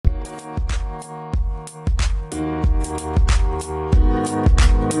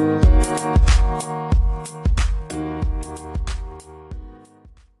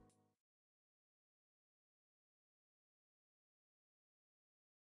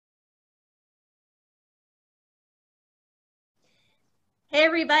Hey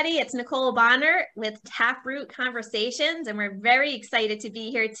everybody, it's Nicole Bonner with Taproot Conversations, and we're very excited to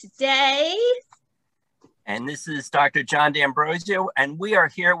be here today. And this is Dr. John D'Ambrosio, and we are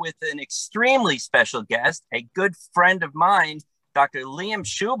here with an extremely special guest, a good friend of mine, Dr. Liam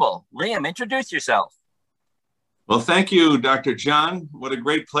Schubel. Liam, introduce yourself. Well, thank you, Dr. John. What a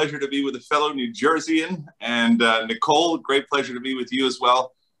great pleasure to be with a fellow New Jerseyan. And Nicole, great pleasure to be with you as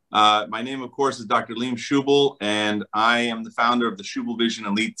well. My name, of course, is Dr. Liam Schubel, and I am the founder of the Schubel Vision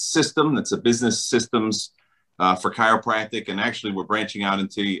Elite System. That's a business systems for chiropractic, and actually we're branching out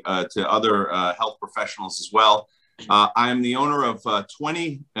into to other health professionals as well. I am the owner of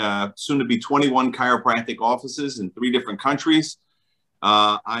 20, soon to be 21 chiropractic offices in 3 different countries.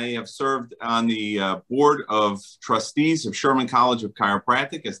 I have served on the board of trustees of Sherman College of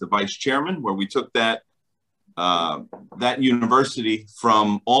Chiropractic as the vice chairman, where we took that university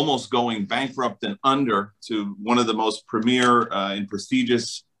from almost going bankrupt and under to one of the most premier and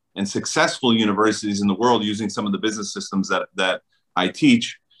prestigious and successful universities in the world, using some of the business systems that I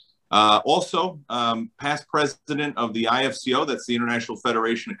teach. Also, past president of the IFCO, that's the International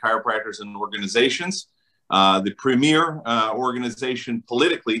Federation of Chiropractors and Organizations, the premier organization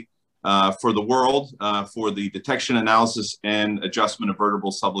politically for the world for the detection, analysis, and adjustment of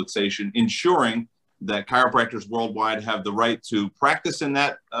vertebral subluxation, ensuring that chiropractors worldwide have the right to practice in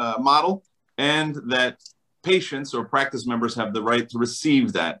that model, and that patients or practice members have the right to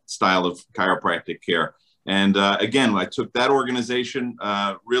receive that style of chiropractic care. And again, I took that organization,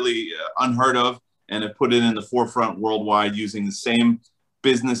 really unheard of, and have put it in the forefront worldwide using the same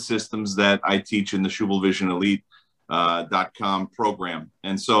business systems that I teach in the SchubelVisionElite.com program.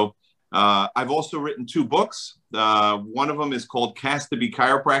 And so I've also written 2 books. One of them is called Cast to Be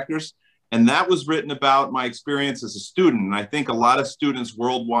Chiropractors, and that was written about my experience as a student. And I think a lot of students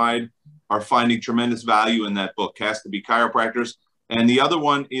worldwide are finding tremendous value in that book, Cast to Be Chiropractors. And the other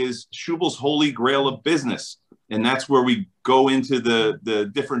one is Schubel's Holy Grail of Business. And that's where we go into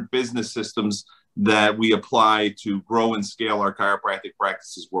the different business systems that we apply to grow and scale our chiropractic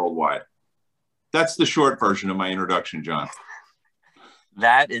practices worldwide. That's the short version of my introduction, John.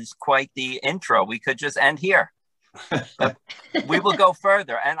 That is quite the intro. We could just end here. We will go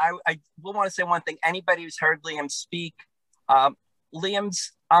further. And I will want to say one thing. Anybody who's heard Liam speak,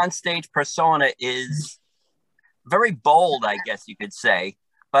 Liam's onstage persona is very bold, I guess you could say.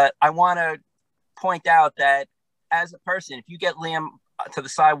 But I want to point out that as a person, if you get Liam to the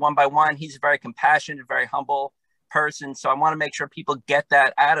side one by one, he's a very compassionate, very humble person. So I want to make sure people get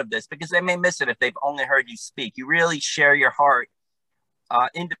that out of this, because they may miss it if they've only heard you speak. You really share your heart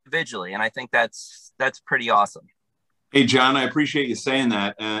individually, and I think that's pretty awesome. Hey, John, I appreciate you saying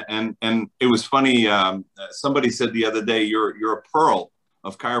that. And it was funny. Somebody said the other day, you're a pearl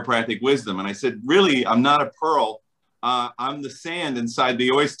of chiropractic wisdom. And I said, really, I'm not a pearl. I'm the sand inside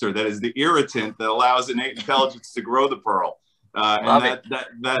the oyster that is the irritant that allows innate intelligence to grow the pearl. And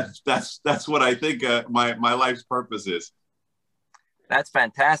that's what I think my life's purpose is. That's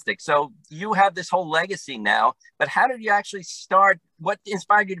fantastic. So you have this whole legacy now, but how did you actually start? What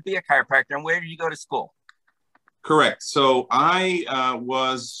inspired you to be a chiropractor, and where did you go to school? Correct. So I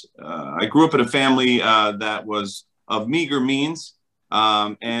grew up in a family that was of meager means,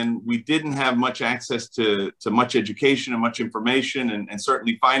 and we didn't have much access to much education and much information, and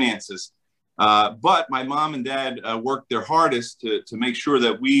certainly finances. But my mom and dad worked their hardest to make sure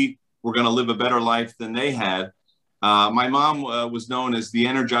that we were going to live a better life than they had. My mom was known as the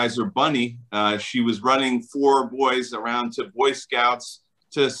Energizer Bunny. She was running 4 boys around to Boy Scouts,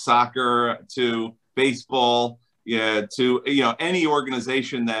 to soccer, to baseball, to any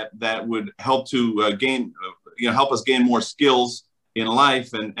organization that would help to help us gain more skills in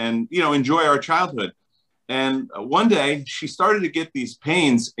life and enjoy our childhood. And one day she started to get these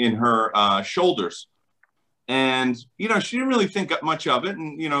pains in her shoulders, and she didn't really think much of it,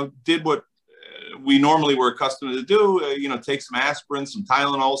 and did what we normally were accustomed to do, take some aspirin, some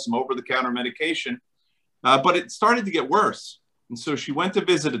Tylenol, some over-the-counter medication, but it started to get worse. And so she went to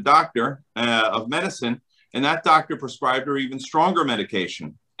visit a doctor of medicine, and that doctor prescribed her even stronger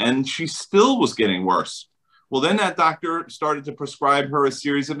medication, and she still was getting worse. Well, then that doctor started to prescribe her a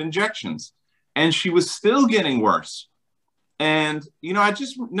series of injections, and she was still getting worse. And, I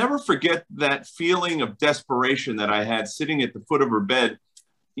just never forget that feeling of desperation that I had sitting at the foot of her bed.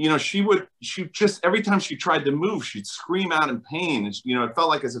 She just, every time she tried to move, she'd scream out in pain. It felt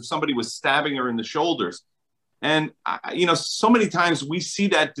like as if somebody was stabbing her in the shoulders. And, so many times we see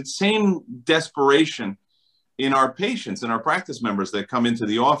that same desperation in our patients and our practice members that come into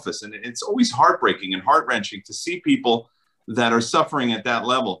the office. And it's always heartbreaking and heart-wrenching to see people that are suffering at that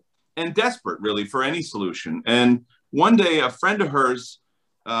level and desperate really for any solution. And one day, a friend of hers,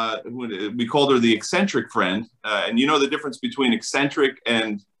 we called her the eccentric friend. And you know, the difference between eccentric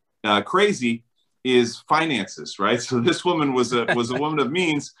and crazy is finances, right? So this woman was a woman of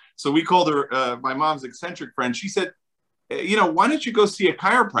means. So we called her my mom's eccentric friend. She said, you know, why don't you go see a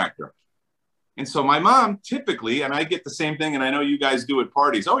chiropractor? And so my mom typically, and I get the same thing, and I know you guys do at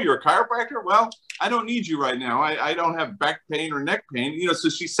parties. Oh, you're a chiropractor? Well, I don't need you right now. I don't have back pain or neck pain. You know, so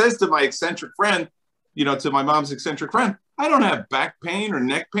she says to my eccentric friend, you know, to my mom's eccentric friend, I don't have back pain or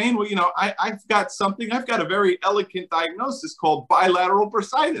neck pain. Well, you know, I've got a very elegant diagnosis called bilateral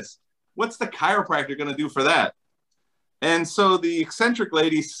bursitis. What's the chiropractor going to do for that? And so the eccentric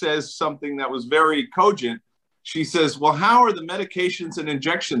lady says something that was very cogent. She says, well, how are the medications and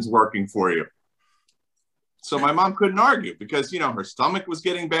injections working for you? So my mom couldn't argue because, you know, her stomach was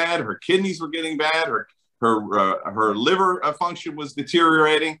getting bad, her kidneys were getting bad, her liver function was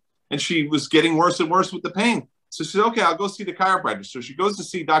deteriorating, and she was getting worse and worse with the pain. So she said, okay, I'll go see the chiropractor. So she goes to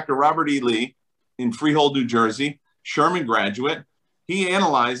see Dr. Robert E. Lee in Freehold, New Jersey, Sherman graduate. He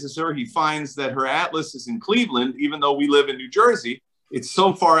analyzes her. He finds that her atlas is in Cleveland, even though we live in New Jersey. It's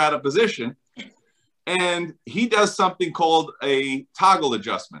so far out of position. And he does something called a toggle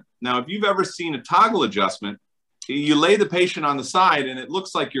adjustment. Now, if you've ever seen a toggle adjustment, you lay the patient on the side and it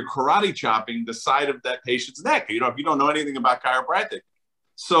looks like you're karate chopping the side of that patient's neck, you know, if you don't know anything about chiropractic.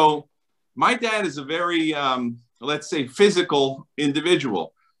 So my dad is a very, let's say, physical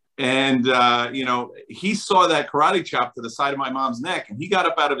individual. And, you know, he saw that karate chop to the side of my mom's neck and he got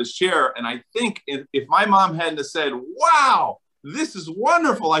up out of his chair. And I think if my mom hadn't have said, wow, this is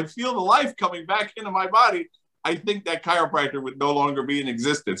wonderful, I feel the life coming back into my body, I think that chiropractor would no longer be in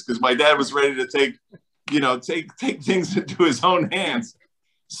existence because my dad was ready to take things into his own hands.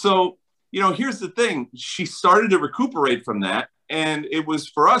 So, you know, here's the thing. She started to recuperate from that. And it was,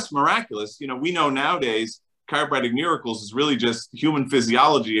 for us, miraculous. You know, we know nowadays chiropractic miracles is really just human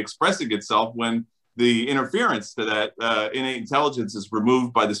physiology expressing itself when the interference to that innate intelligence is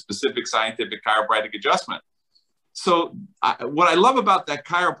removed by the specific scientific chiropractic adjustment. So what I love about that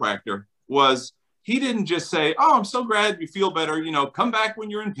chiropractor was he didn't just say, oh, I'm so glad you feel better. You know, come back when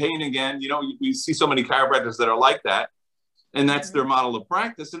you're in pain again. You know, we see so many chiropractors that are like that. And that's their model of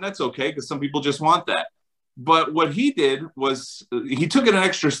practice. And that's okay because some people just want that. But what he did was he took it an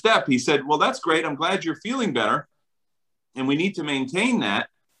extra step. He said, well, that's great. I'm glad you're feeling better. And we need to maintain that,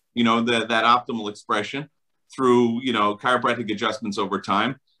 you know, that optimal expression through, you know, chiropractic adjustments over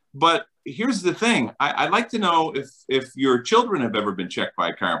time. But here's the thing. I'd like to know if your children have ever been checked by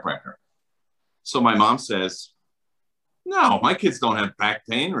a chiropractor. So my mom says, no, my kids don't have back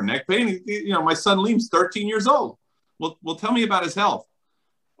pain or neck pain. You know, my son Liam's 13 years old. Well, tell me about his health.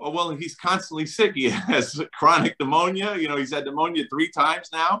 Oh, well, he's constantly sick. He has chronic pneumonia. You know, he's had pneumonia 3 times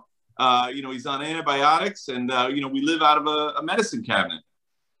now. You know, he's on antibiotics and, you know, we live out of a medicine cabinet.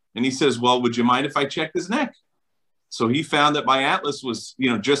 And he says, well, would you mind if I checked his neck? So he found that my atlas was, you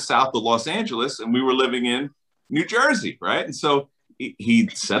know, just south of Los Angeles and we were living in New Jersey, right? And so he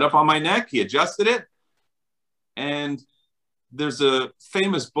set up on my neck, he adjusted it. And there's a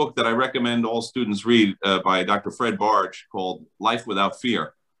famous book that I recommend all students read by Dr. Fred Barge called Life Without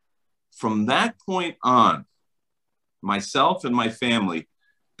Fear. From that point on, myself and my family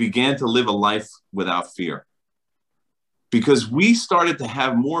began to live a life without fear because we started to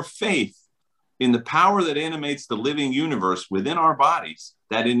have more faith in the power that animates the living universe within our bodies,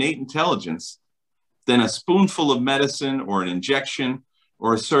 that innate intelligence, than a spoonful of medicine or an injection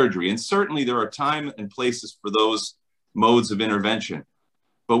or a surgery. And certainly there are times and places for those modes of intervention.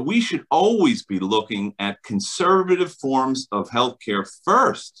 But we should always be looking at conservative forms of healthcare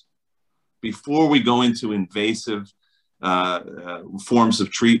first before we go into invasive forms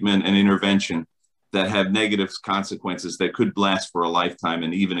of treatment and intervention that have negative consequences that could last for a lifetime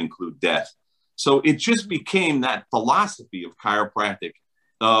and even include death. So it just became that philosophy of chiropractic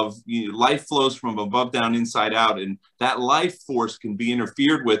of, you know, life flows from above down, inside out, and that life force can be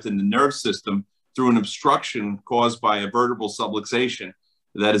interfered with in the nerve system through an obstruction caused by a vertebral subluxation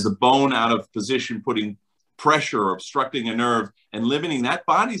that is a bone out of position, putting pressure or obstructing a nerve and limiting that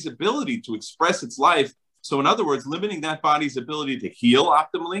body's ability to express its life. So in other words, limiting that body's ability to heal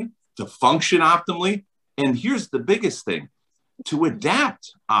optimally, to function optimally, and here's the biggest thing, to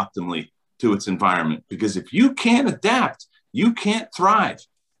adapt optimally to its environment. Because if you can't adapt, you can't thrive.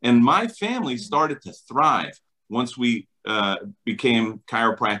 And my family started to thrive once we became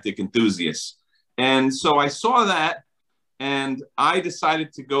chiropractic enthusiasts. And so I saw that and I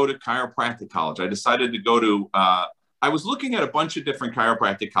decided to go to chiropractic college. I decided to go to, I was looking at a bunch of different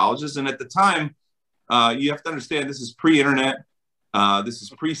chiropractic colleges. And at the time, you have to understand, this is pre-internet, this is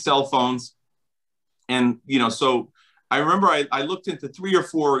pre-cell phones. And, you know, so I remember I looked into 3 or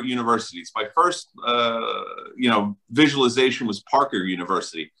 4 universities. My first, visualization was Parker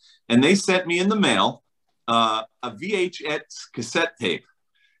University. And they sent me in the mail a VHS cassette tape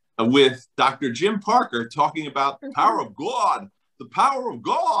with Dr. Jim Parker talking about the power of God, the power of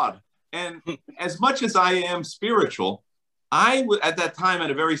God. And as much as I am spiritual, at that time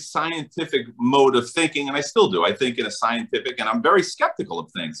had a very scientific mode of thinking, and I still do. I think in a scientific, and I'm very skeptical of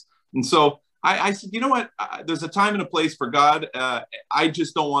things. And so I said, you know what? There's a time and a place for God. I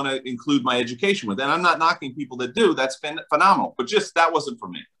just don't want to include my education with it. And I'm not knocking people that do. That's been phenomenal. But just that wasn't for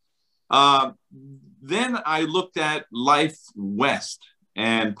me. Then I looked at Life West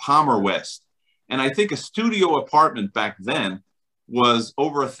and Palmer West. And I think a studio apartment back then was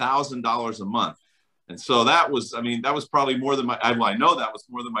over $1,000 a month. And so that was probably more than I know that was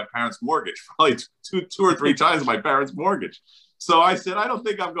more than my parents' mortgage, probably two or three times my parents' mortgage. So I said, I don't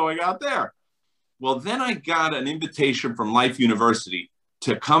think I'm going out there. Well, then I got an invitation from Life University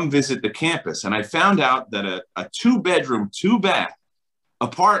to come visit the campus. And I found out that a 2-bedroom, 2-bath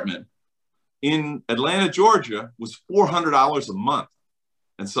apartment in Atlanta, Georgia was $400 a month.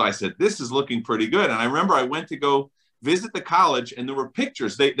 And so I said, this is looking pretty good. And I remember I went to go visit the college, and there were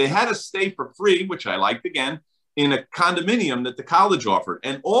pictures. They had us stay for free, which I liked again, in a condominium that the college offered.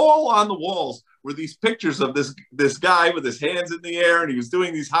 And all on the walls were these pictures of this guy with his hands in the air, and he was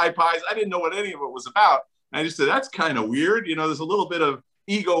doing these high pies. I didn't know what any of it was about. And I just said, that's kind of weird. There's a little bit of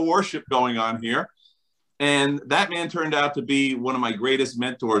ego worship going on here. And that man turned out to be one of my greatest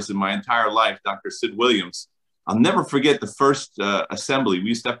mentors in my entire life, Dr. Sid Williams. I'll never forget the first assembly. We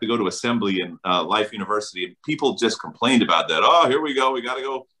used to have to go to assembly in Life University, and people just complained about that. Oh, here we go. We got to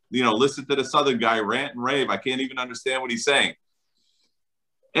go, listen to the Southern guy rant and rave. I can't even understand what he's saying.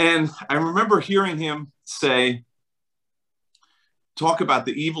 And I remember hearing him talk about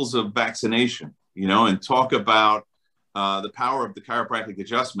the evils of vaccination, and talk about the power of the chiropractic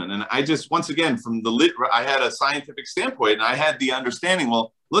adjustment. And I just, once again, I had a scientific standpoint, and I had the understanding,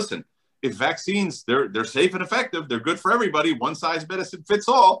 well, listen, if vaccines, they're safe and effective, they're good for everybody, one size medicine fits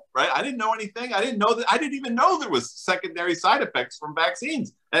all, right? I didn't know anything. I didn't even know there was secondary side effects from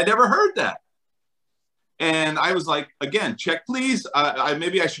vaccines. I never heard that. And I was like, again, check, please.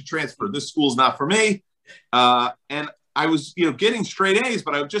 Maybe I should transfer. This school's not for me. And I was, getting straight A's,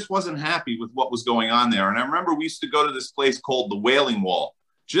 but I just wasn't happy with what was going on there. And I remember we used to go to this place called the Wailing Wall,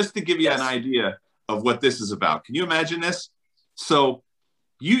 just to give you an idea of what this is about. Can you imagine this? So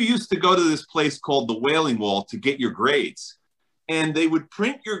you used to go to this place called the Wailing Wall to get your grades, and they would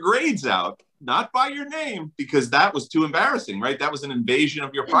print your grades out, not by your name, because that was too embarrassing, right? That was an invasion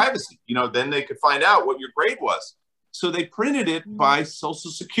of your privacy. Then they could find out what your grade was. So they printed it by Social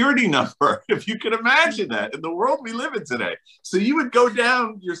Security number, if you can imagine that in the world we live in today. So you would go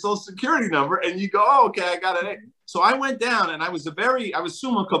down your Social Security number and you go, oh, okay, I got an A. So I went down, and I was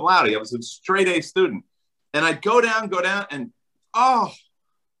summa cum laude. I was a straight A student. And I'd go down, and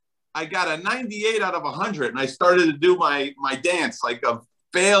I got a 98 out of 100. And I started to do my dance, like a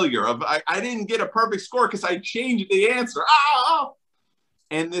failure of, I didn't get a perfect score because I changed the answer.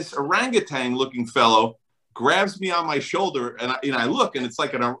 And this orangutan looking fellow grabs me on my shoulder, and I look, and it's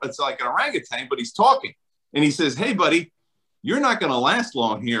like an orangutan, but he's talking. And he says, hey, buddy, you're not going to last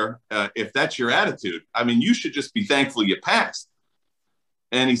long here if that's your attitude. I mean, you should just be thankful you passed.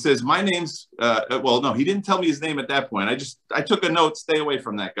 And he says, my name's, no, he didn't tell me his name at that point. I took a note, stay away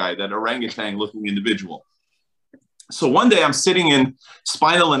from that guy, that orangutan looking individual. So one day I'm sitting in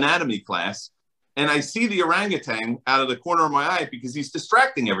spinal anatomy class, and I see the orangutan out of the corner of my eye because he's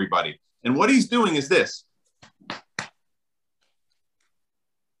distracting everybody. And what he's doing is this.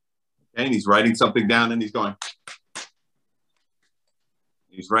 And he's writing something down, and he's going.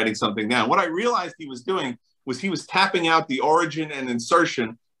 He's writing something down. What I realized he was doing was he was tapping out the origin and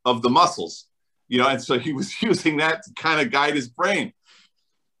insertion of the muscles, and so he was using that to kind of guide his brain.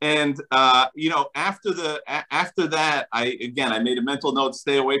 And, after that, I made a mental note,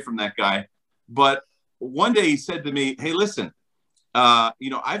 stay away from that guy. But one day he said to me, hey, listen,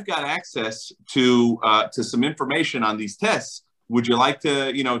 I've got access to some information on these tests. Would you like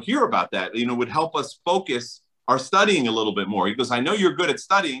to, hear about that? Would help us focus our studying a little bit more. He goes, I know you're good at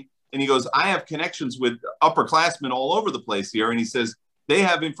studying. And he goes, I have connections with upperclassmen all over the place here. And he says, they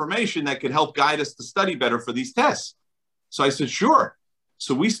have information that could help guide us to study better for these tests. So I said, sure.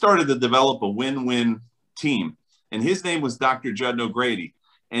 So we started to develop a win-win team. And his name was Dr. Judd O'Grady.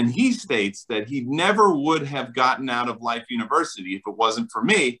 And he states that he never would have gotten out of Life University if it wasn't for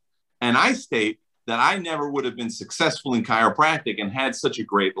me. And I state that I never would have been successful in chiropractic and had such a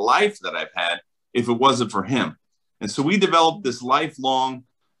great life that I've had if it wasn't for him. And so we developed this lifelong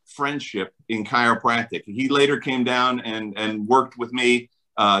friendship in chiropractic. He later came down and worked with me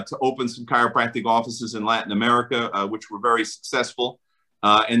to open some chiropractic offices in Latin America, which were very successful.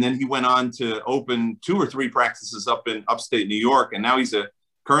 And then he went on to open 2 or 3 practices up in upstate New York. And now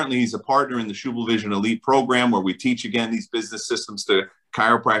currently he's a partner in the Schubel Vision Elite program, where we teach, again, these business systems to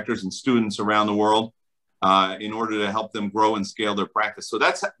chiropractors and students around the world in order to help them grow and scale their practice. So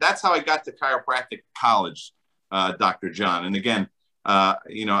that's how I got to chiropractic college, Dr. John. And again,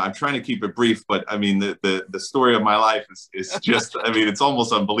 I'm trying to keep it brief, but I mean, the story of my life is just, I mean, it's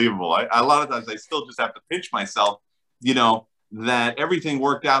almost unbelievable. A lot of times I still just have to pinch myself, that everything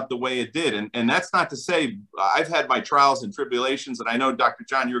worked out the way it did. And that's not to say I've had my trials and tribulations. And I know, Dr.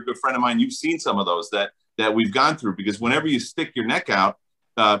 John, you're a good friend of mine. You've seen some of those that we've gone through, because whenever you stick your neck out,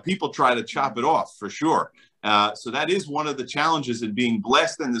 people try to chop it off, for sure. So that is one of the challenges in being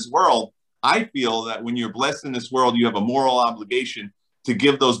blessed in this world. I feel that when you're blessed in this world, you have a moral obligation to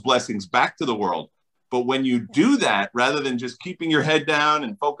give those blessings back to the world. But when you do that, rather than just keeping your head down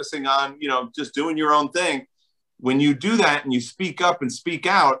and focusing on, just doing your own thing, when you do that and you speak up and speak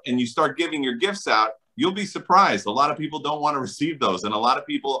out and you start giving your gifts out, you'll be surprised. A lot of people don't want to receive those. And a lot of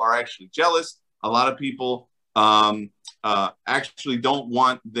people are actually jealous. A lot of people actually don't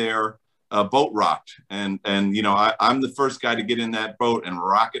want their boat rocked. And I'm the first guy to get in that boat and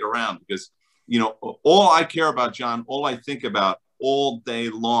rock it around, because, all I care about, John, all I think about all day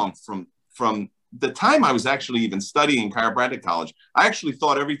long from the time I was actually even studying chiropractic college, I actually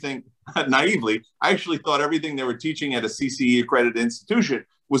thought everything, naively, they were teaching at a CCE accredited institution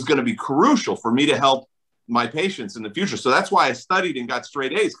was going to be crucial for me to help my patients in the future. So that's why I studied and got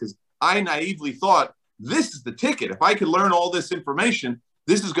straight A's, because I naively thought, this is the ticket. If I could learn all this information,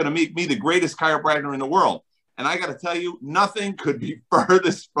 this is going to make me the greatest chiropractor in the world. And I got to tell you, nothing could be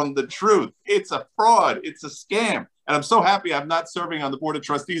furthest from the truth. It's a fraud. It's a scam. And I'm so happy I'm not serving on the board of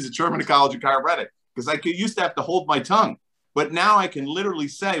trustees at Sherman College of Chiropractic, because I used to have to hold my tongue. But now I can literally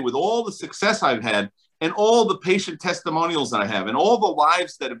say, with all the success I've had and all the patient testimonials that I have and all the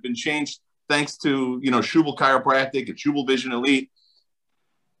lives that have been changed thanks to, Schubel Chiropractic and Schubel Vision Elite,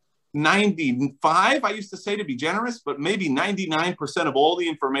 95, I used to say, to be generous, but maybe 99% of all the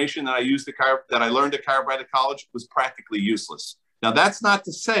information that I learned at chiropractic college was practically useless. Now, that's not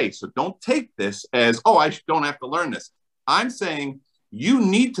to say, so don't take this as, oh, I don't have to learn this. I'm saying you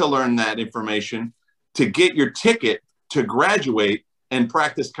need to learn that information to get your ticket to graduate and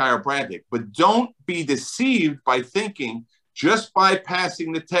practice chiropractic. But don't be deceived by thinking just by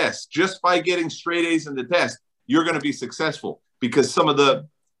passing the test, just by getting straight A's in the test, you're going to be successful. Because some of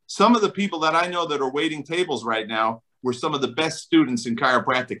the people that I know that are waiting tables right now were some of the best students in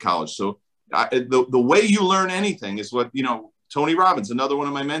chiropractic college. So the way you learn anything is what, Tony Robbins, another one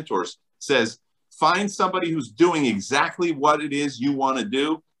of my mentors, says, find somebody who's doing exactly what it is you want to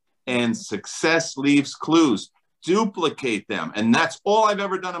do, and success leaves clues. Duplicate them. And that's all I've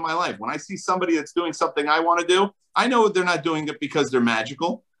ever done in my life. When I see somebody that's doing something I want to do, I know they're not doing it because they're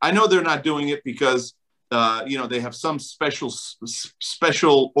magical. I know they're not doing it because they have some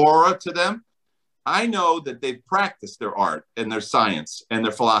special aura to them. I know that they've practiced their art and their science and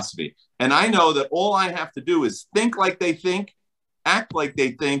their philosophy. And I know that all I have to do is think like they think, act like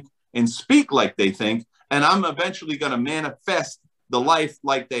they think, and speak like they think. And I'm eventually going to manifest the life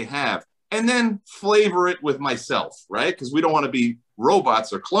like they have, and then flavor it with myself, right? Because we don't want to be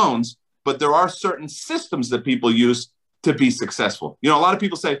robots or clones, but there are certain systems that people use to be successful. A lot of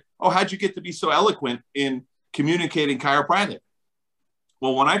people say, oh, how'd you get to be so eloquent in communicating chiropractic?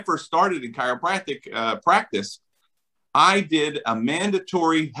 Well, when I first started in chiropractic practice, I did a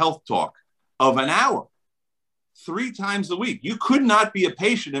mandatory health talk of an hour, 3 times a week. You could not be a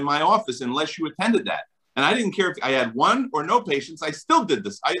patient in my office unless you attended that. And I didn't care if I had one or no patients. I still did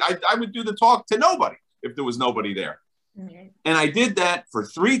this. I would do the talk to nobody if there was nobody there. Okay. And I did that for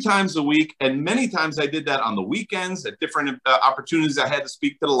 3 times a week. And many times I did that on the weekends at different opportunities. I had to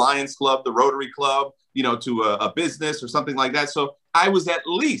speak to the Lions Club, the Rotary Club, to a business or something like that. So I was at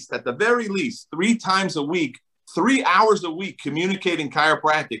the very least, 3 times a week, 3 hours a week, communicating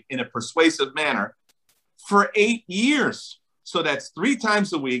chiropractic in a persuasive manner for 8 years. So that's 3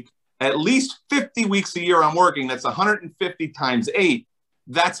 times a week, at least 50 weeks a year I'm working. That's 150 times 8.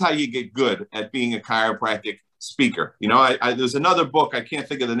 That's how you get good at being a chiropractic speaker. There's another book, I can't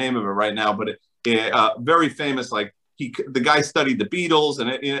think of the name of it right now, but very famous, the guy studied the Beatles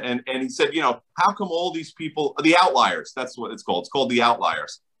and he said, how come all these people, the outliers, that's what it's called. It's called The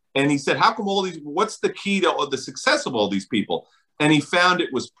Outliers. And he said, how come what's the key to the success of all these people? And he found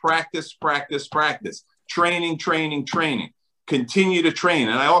it was practice, practice, practice, training, training, training, continue to train.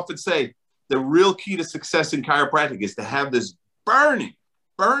 And I often say the real key to success in chiropractic is to have this burning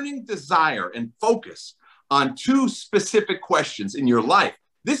burning desire and focus on two specific questions in your life.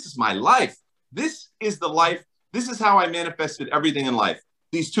 This is my life. This is the life. This is how I manifested everything in life.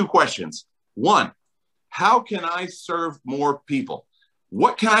 These two questions. One, how can I serve more people?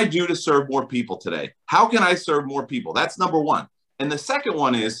 What can I do to serve more people today? How can I serve more people? That's number one. And the second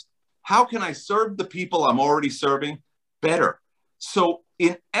one is, how can I serve the people I'm already serving better? So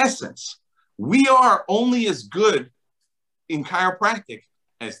in essence, we are only as good in chiropractic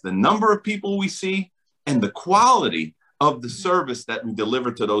as the number of people we see and the quality of the service that we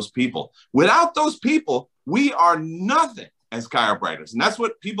deliver to those people. Without those people, we are nothing as chiropractors. And that's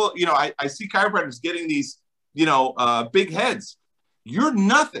what people, I see chiropractors getting these, big heads. You're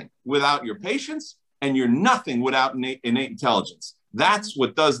nothing without your patients, and you're nothing without innate intelligence. That's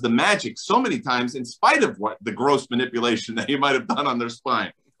what does the magic so many times, in spite of what the gross manipulation that you might have done on their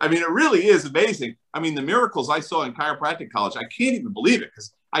spine. I mean, it really is amazing. I mean, the miracles I saw in chiropractic college, I can't even believe it,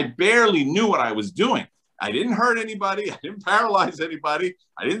 because I barely knew what I was doing. I didn't hurt anybody. I didn't paralyze anybody.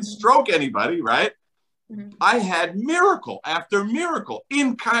 I didn't stroke anybody, right? I had miracle after miracle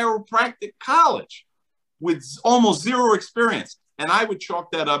in chiropractic college with almost zero experience. And I would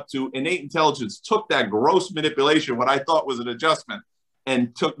chalk that up to innate intelligence took that gross manipulation, what I thought was an adjustment,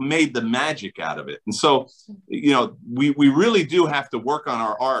 and made the magic out of it. And so, we really do have to work on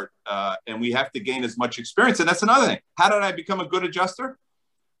our art, and we have to gain as much experience. And that's another thing. How did I become a good adjuster?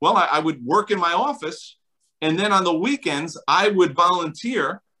 Well, I would work in my office, and then on the weekends, I would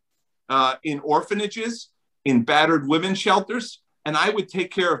volunteer in orphanages, in battered women's shelters, and I would take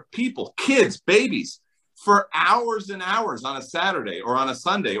care of people, kids, babies, for hours and hours on a Saturday or on a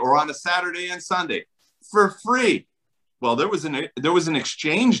Sunday or on a Saturday and Sunday for free. Well, there was an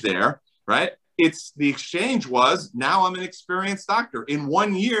exchange there, right? The exchange was, now I'm an experienced doctor. In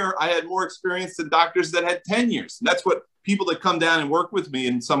 1 year, I had more experience than doctors that had 10 years. And that's what people that come down and work with me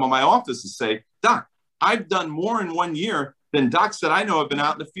in some of my offices say, Doc, I've done more in 1 year than docs that I know have been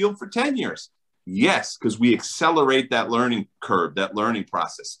out in the field for 10 years. Yes, because we accelerate that learning curve, that learning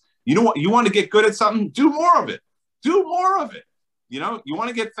process. You know what? You want to get good at something? Do more of it. Do more of it. You want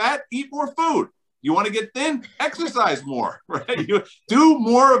to get fat? Eat more food. You want to get thin? Exercise more, right? You do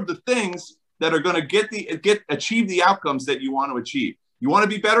more of the things that are going to achieve the outcomes that you want to achieve. You want to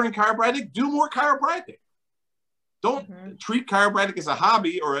be better in chiropractic? Do more chiropractic. Don't treat chiropractic as a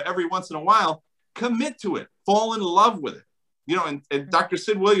hobby or every once in a while. Commit to it. Fall in love with it. And Dr.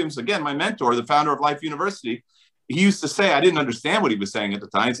 Sid Williams, again, my mentor, the founder of Life University, he used to say, I didn't understand what he was saying at the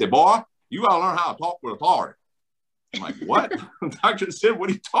time. He'd say, boy, you got to learn how to talk with authority. I'm like, what? Dr. Sid, what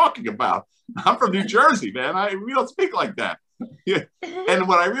are you talking about? I'm from New Jersey, man. We don't speak like that. And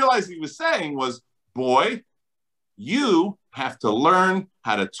what I realized he was saying was, boy, you have to learn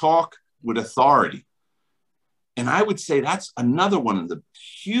how to talk with authority. And I would say that's another one of the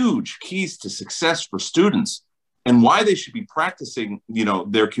huge keys to success for students, and why they should be practicing,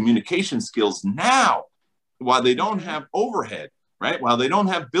 their communication skills now, while they don't have overhead, right? While they don't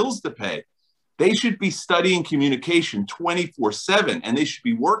have bills to pay. They should be studying communication 24/7, and they should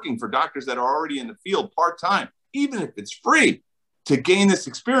be working for doctors that are already in the field part-time, even if it's free, to gain this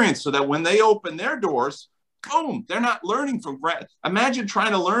experience so that when they open their doors, boom, they're not learning from grad. Imagine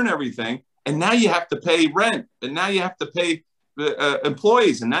trying to learn everything, and now you have to pay rent, and now you have to pay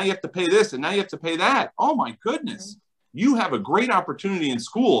employees, and now you have to pay this, and now you have to pay that. Oh my goodness. You have a great opportunity in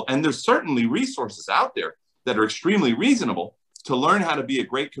school, and there's certainly resources out there that are extremely reasonable to learn how to be a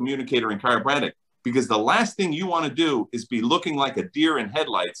great communicator in chiropractic, because the last thing you want to do is be looking like a deer in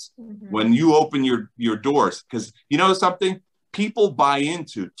headlights when you open your doors. Because you know something? People buy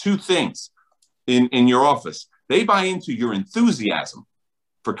into two things in your office. They buy into your enthusiasm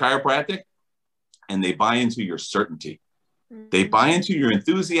for chiropractic, and they buy into your certainty. They buy into your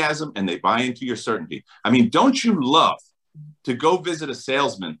enthusiasm, and they buy into your certainty. I mean, don't you love to go visit a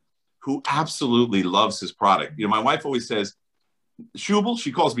salesman who absolutely loves his product? My wife always says, Schubel,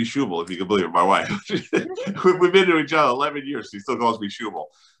 she calls me Schubel, if you can believe it, my wife. We've been to each other 11 years. She still calls me Schubel.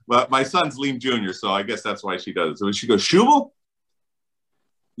 But my son's Liam Jr., so I guess that's why she does it. So when she goes, Schubel,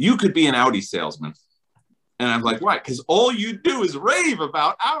 you could be an Audi salesman. And I'm like, why? Because all you do is rave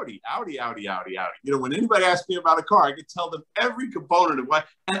about Audi. When anybody asks me about a car, I can tell them every component of why.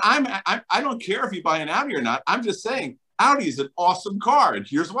 And I don't care if you buy an Audi or not. I'm just saying, Audi is an awesome car, and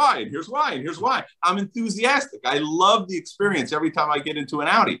here's why, and here's why, and here's why. I'm enthusiastic. I love the experience every time I get into an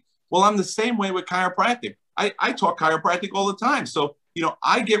Audi. Well, I'm the same way with chiropractic. I talk chiropractic all the time. So,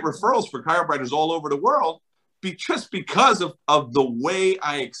 I get referrals for chiropractors all over the world just because of the way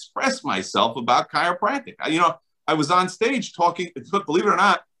I express myself about chiropractic. I was on stage talking, believe it or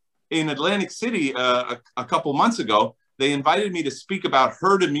not, in Atlantic City a couple months ago. they invited me to speak about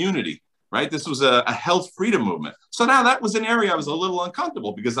herd immunity, right? This was a health freedom movement. So now that was an area I was a little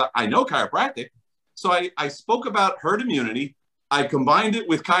uncomfortable because I know chiropractic. So I spoke about herd immunity. I combined it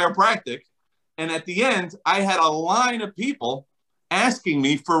with chiropractic. And at the end, I had a line of people asking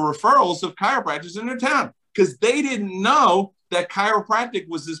me for referrals of chiropractors in their town because they didn't know that chiropractic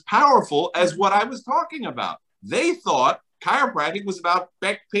was as powerful as what I was talking about. They thought chiropractic was about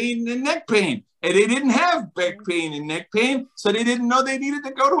back pain and neck pain, and they didn't have back pain and neck pain, so they didn't know they needed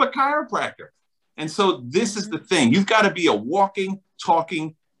to go to a chiropractor. And so this is the thing. You've got to be a walking,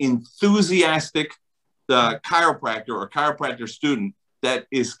 talking, enthusiastic chiropractor or chiropractor student that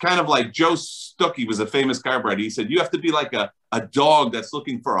is kind of like Joe Stuckey was a famous chiropractor. He said, you have to be like a dog that's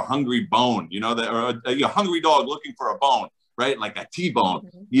looking for a hungry bone, you know, or a hungry dog looking for a bone, right? Like a T-bone.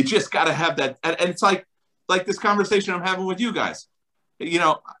 Mm-hmm. You just got to have that. And it's like this conversation I'm having with you guys. You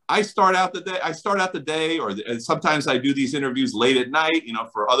know, I start out the day, or sometimes I do these interviews late at night, you know,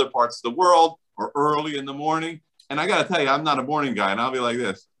 for other parts of the world or early in the morning. And I got to tell you, I'm not a morning guy, and I'll be like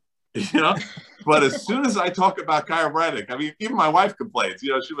this, you know. But as soon as I talk about chiropractic, I mean, even my wife complains, you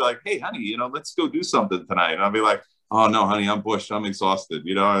know, she'll be like, hey, honey, you know, let's go do something tonight. And I'll be like, oh, no, honey, I'm bushed. I'm exhausted,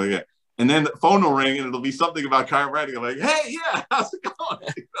 you know. And then the phone will ring and it'll be something about chiropractic. I'm like, hey, yeah, how's it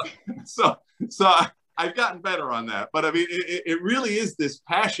going? You know? So I've gotten better on that. But I mean, it really is this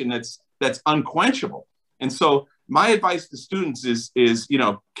passion that's unquenchable. And so my advice to students is, you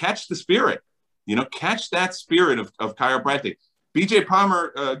know, catch the spirit, you know, catch that spirit of chiropractic. B.J.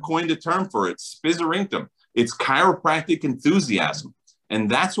 Palmer coined a term for it, spizzerinctum. It's chiropractic enthusiasm. And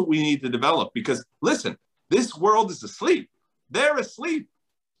that's what we need to develop because, listen, this world is asleep. They're asleep.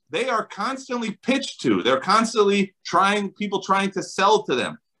 They are constantly pitched to. They're constantly people trying to sell to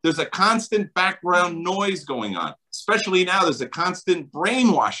them. There's a constant background noise going on. Especially now, there's a constant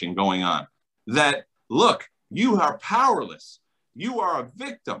brainwashing going on that, look, you are powerless. You are a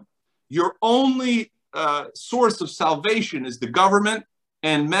victim. Your only source of salvation is the government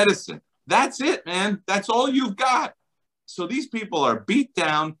and medicine. That's it, man. That's all you've got. So these people are beat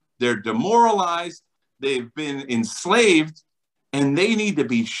down. They're demoralized. They've been enslaved, and they need to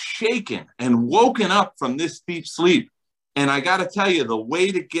be shaken and woken up from this deep sleep. And I got to tell you, the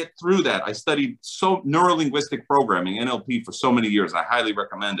way to get through that, I studied neurolinguistic programming, NLP, for so many years. I highly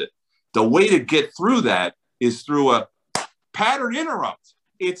recommend it. The way to get through that is through a pattern interrupt.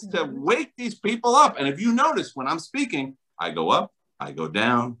 It's to wake these people up. And if you notice, when I'm speaking, I go up, I go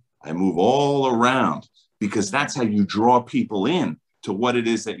down, I move all around, because that's how you draw people in to what it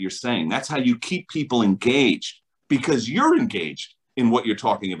is that you're saying. That's how you keep people engaged, because you're engaged in what you're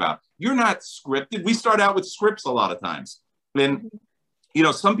talking about. You're not scripted. We start out with scripts a lot of times. And, you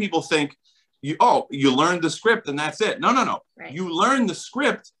know, some people think, you learned the script and that's it. No. Right. You learn the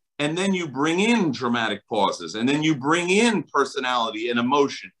script, and then you bring in dramatic pauses, and then you bring in personality and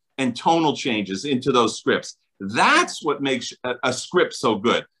emotion and tonal changes into those scripts. That's what makes a script so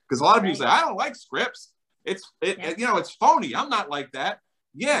good. Because a lot of people say, I don't like scripts. You know, it's phony. I'm not like that.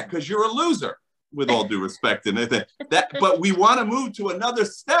 Yeah, because you're a loser, with all due respect. And but we want to move to another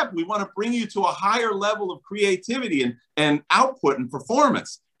step. We want to bring you to a higher level of creativity and output and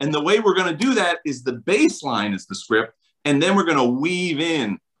performance. And the way we're going to do that is the baseline is the script. And then we're going to weave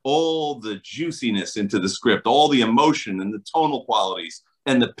in all the juiciness into the script, all the emotion and the tonal qualities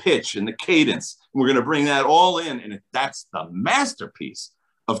and the pitch and the cadence. We're going to bring that all in. And that's the masterpiece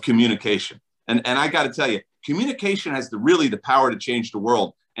of communication. And I got to tell you, communication has really the power to change the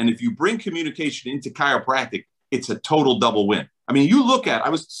world. And if you bring communication into chiropractic, it's a total double win. I mean, I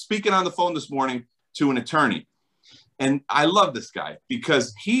was speaking on the phone this morning to an attorney, and I love this guy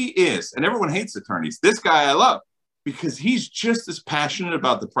because he is, and everyone hates attorneys. This guy I love because he's just as passionate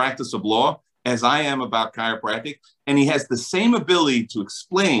about the practice of law as I am about chiropractic. And he has the same ability to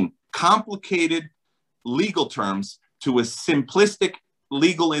explain complicated legal terms to a simplistic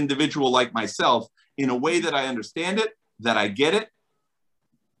legal individual like myself in a way that I understand it, that I get it.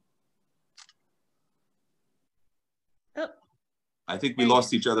 Oh. I think we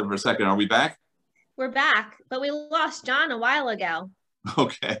lost each other for a second. Are we back? We're back, but we lost John a while ago.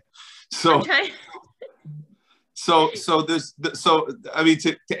 Okay. So I mean,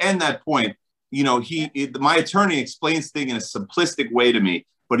 to end that point, you know, my attorney explains things in a simplistic way to me,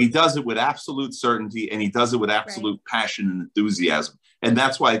 but he does it with absolute certainty, and he does it with absolute passion and enthusiasm. And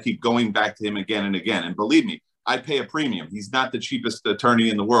that's why I keep going back to him again and again. And believe me, I pay a premium. He's not the cheapest attorney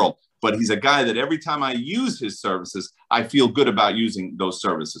in the world, but he's a guy that every time I use his services, I feel good about using those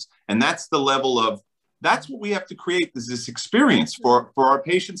services. And that's the level of, that's what we have to create, is this experience for our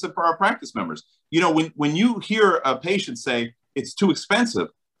patients and for our practice members. You know, when you hear a patient say it's too expensive,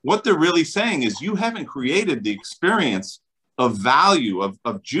 what they're really saying is you haven't created the experience of value,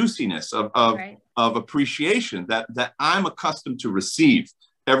 of juiciness, of appreciation that I'm accustomed to receive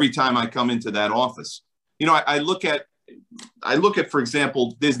every time I come into that office. You know, I look at, for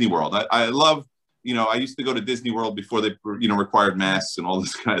example, Disney World. I love, you know, I used to go to Disney World before they, you know, required masks and all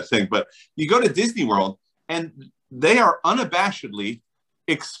this kind of thing. But you go to Disney World and they are unabashedly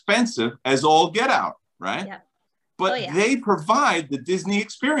expensive as all get out, right? Yeah. But they provide the Disney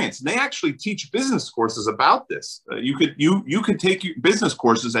experience. They actually teach business courses about this. You could take your business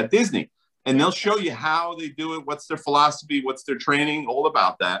courses at Disney, and they'll show you how they do it, what's their philosophy, what's their training, all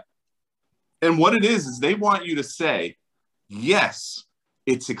about that. And what it is they want you to say, yes,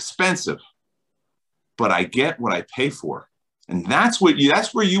 it's expensive, but I get what I pay for. And that's where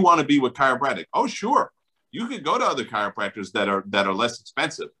you want to be with chiropractic. Oh, sure. You could go to other chiropractors that are less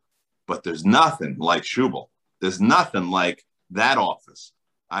expensive, but there's nothing like Schubel. There's nothing like that office.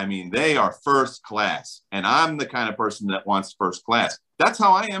 I mean, they are first class, and I'm the kind of person that wants first class. That's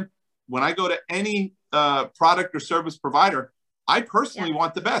how I am. When I go to any product or service provider, I personally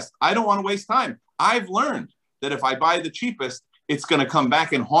want the best. I don't want to waste time. I've learned that if I buy the cheapest, it's going to come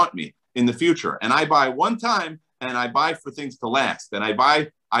back and haunt me in the future. And I buy one time, and I buy for things to last. And I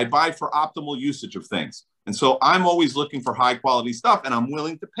buy for optimal usage of things. And so I'm always looking for high quality stuff, and I'm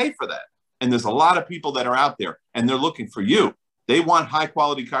willing to pay for that. And there's a lot of people that are out there, and they're looking for you. They want high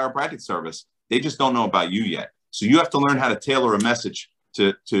quality chiropractic service. They just don't know about you yet. So you have to learn how to tailor a message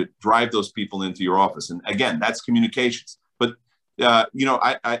to drive those people into your office. And again, that's communications. But you know,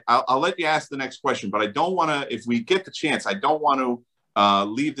 I'll let you ask the next question, but I don't want to, if we get the chance, I don't want to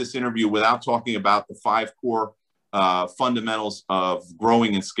leave this interview without talking about the 5 core fundamentals of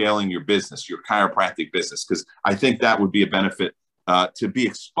growing and scaling your business, your chiropractic business, because I think that would be a benefit to be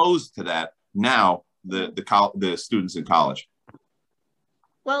exposed to that now, the students in college.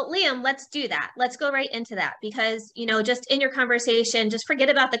 Well, Liam, let's do that. Let's go right into that, because, you know, just in your conversation, just forget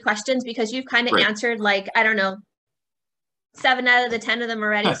about the questions, because you've kind of answered, like, I don't know, 7 out of the 10 of them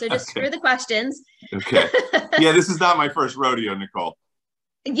already. So just screw the questions. Okay. Yeah, this is not my first rodeo, Nicole.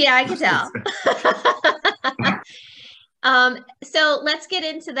 Yeah, I can tell. So let's get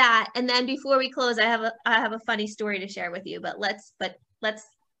into that. And then before we close, I have a funny story to share with you, but let's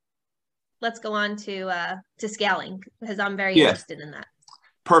go on to scaling, because I'm very interested in that.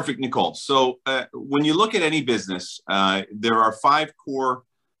 Perfect, Nicole. So when you look at any business, there are 5 core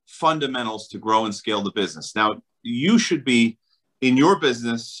fundamentals to grow and scale the business. Now, you should be, in your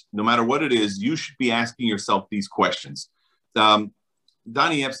business, no matter what it is, you should be asking yourself these questions.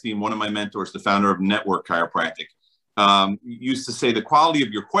 Donnie Epstein, one of my mentors, the founder of Network Chiropractic, used to say the quality of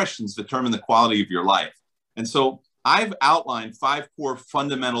your questions determine the quality of your life. And so I've outlined 5 core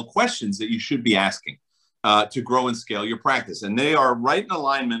fundamental questions that you should be asking to grow and scale your practice. And they are right in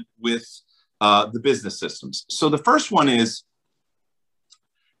alignment with the business systems. So the first one is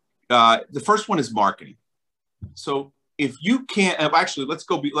marketing. So if you can't, actually, let's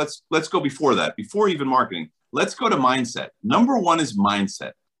go before that, before even marketing, let's go to mindset. Number 1 is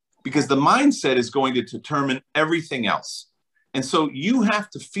mindset, because the mindset is going to determine everything else. And so you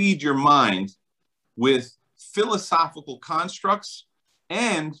have to feed your mind with philosophical constructs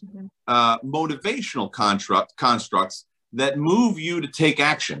and motivational constructs that move you to take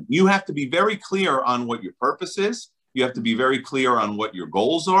action. You have to be very clear on what your purpose is. You have to be very clear on what your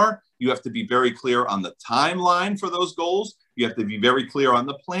goals are. You have to be very clear on the timeline for those goals. You have to be very clear on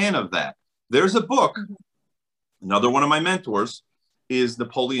the plan of that. There's a book, another one of my mentors is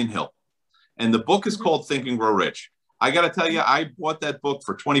Napoleon Hill. And the book is called Think and Grow Rich. I got to tell you, I bought that book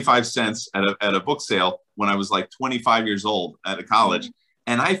for 25 cents at a book sale when I was like 25 years old at a college.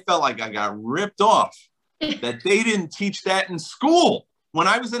 And I felt like I got ripped off that they didn't teach that in school. When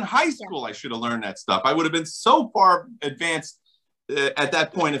I was in high school, I should have learned that stuff. I would have been so far advanced at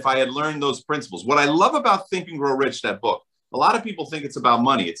that point if I had learned those principles. What I love about Think and Grow Rich, that book, a lot of people think it's about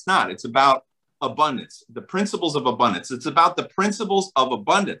money. It's not. It's about abundance, the principles of abundance. It's about the principles of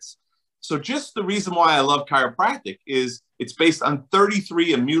abundance. So just the reason why I love chiropractic is it's based on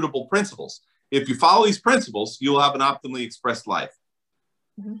 33 immutable principles. If you follow these principles, you'll have an optimally expressed life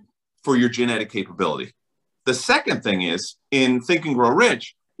for your genetic capability. The second thing is, in Think and Grow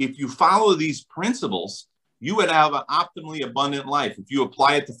Rich, if you follow these principles, you would have an optimally abundant life. If you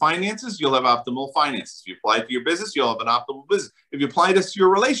apply it to finances, you'll have optimal finances. If you apply it to your business, you'll have an optimal business. If you apply this to your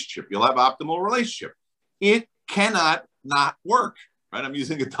relationship, you'll have optimal relationship. It cannot not work, right? I'm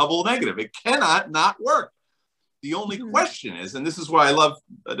using a double negative. It cannot not work. The only question is, and this is why I love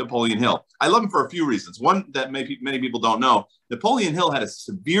Napoleon Hill. I love him for a few reasons. One that many people don't know, Napoleon Hill had a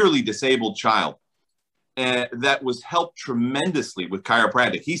severely disabled child. that was helped tremendously with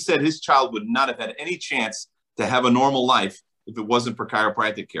chiropractic. He said his child would not have had any chance to have a normal life if it wasn't for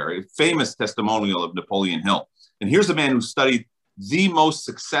chiropractic care. A famous testimonial of Napoleon Hill. And here's a man who studied the most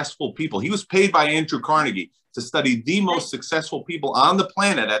successful people. He was paid by Andrew Carnegie to study the most successful people on the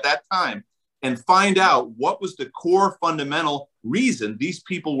planet at that time and find out what was the core fundamental reason these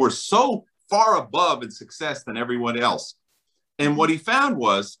people were so far above in success than everyone else. And what he found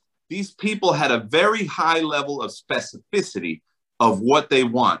was these people had a very high level of specificity of what they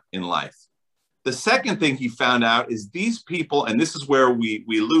want in life. The second thing he found out is these people, and this is where we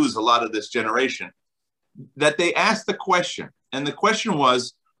lose a lot of this generation, that they asked the question, and the question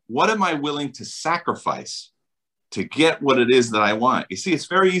was, what am I willing to sacrifice to get what it is that I want? You see, it's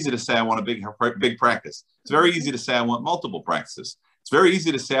very easy to say I want a big practice. It's very easy to say I want multiple practices. It's very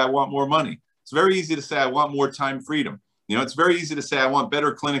easy to say I want more money. It's very easy to say I want more time freedom. You know, it's very easy to say I want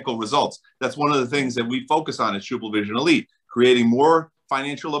better clinical results. That's one of the things that we focus on at Schubel Vision Elite, creating more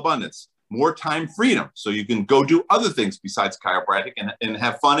financial abundance, more time freedom, so you can go do other things besides chiropractic and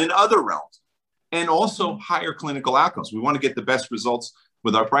have fun in other realms, and also higher clinical outcomes. We want to get the best results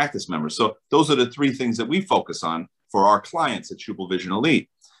with our practice members. So those are the three things that we focus on for our clients at Schubel Vision Elite.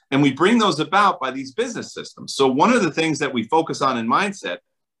 And we bring those about by these business systems. So one of the things that we focus on in mindset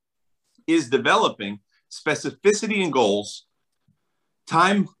is developing specificity and goals,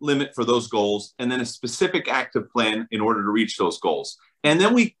 time limit for those goals, and then a specific active plan in order to reach those goals. And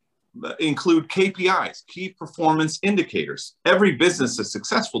then we include KPIs, key performance indicators. Every business that's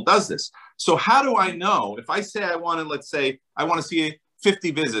successful does this. So how do I know if I say I want to, let's say, I want to see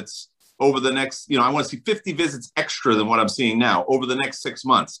 50 visits over the next, I want to see 50 visits extra than what I'm seeing now over the next 6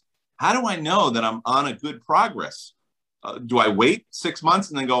 months. How do I know that I'm on a good progress? Do I wait 6 months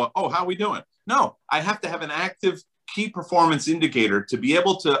and then go, oh, how are we doing? No, I have to have an active key performance indicator to be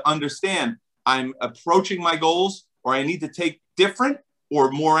able to understand I'm approaching my goals, or I need to take different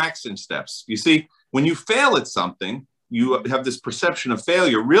or more action steps. You see, when you fail at something, you have this perception of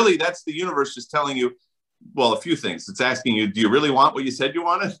failure. Really, that's the universe just telling you, well, a few things. It's asking you, do you really want what you said you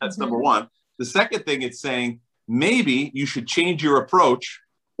wanted? That's number one. The second thing, it's saying, maybe you should change your approach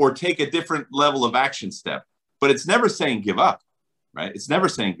or take a different level of action step. But it's never saying give up, right? It's never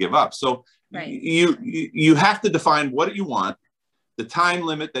saying give up. So you have to define what you want, the time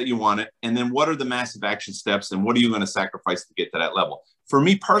limit that you want it, and then what are the massive action steps and what are you going to sacrifice to get to that level? For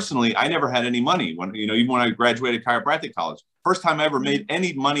me personally, I never had any money when, even when I graduated chiropractic college. First time I ever made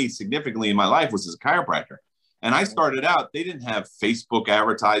any money significantly in my life was as a chiropractor. And I started out, they didn't have Facebook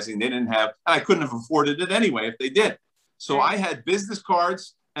advertising. They didn't have, and I couldn't have afforded it anyway if they did. So I had business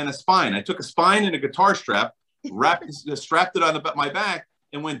cards and a spine. I took a spine and a guitar strap, strapped it on my back,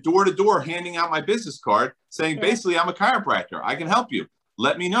 and went door to door handing out my business card saying, basically, I'm a chiropractor. I can help you.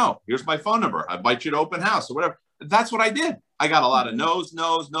 Let me know. Here's my phone number. I invite you to open house or whatever. That's what I did. I got a lot of no's,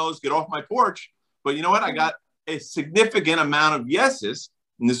 get off my porch. But you know what? I got a significant amount of yeses.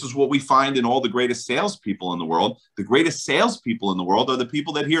 And this is what we find in all the greatest salespeople in the world. The greatest salespeople in the world are the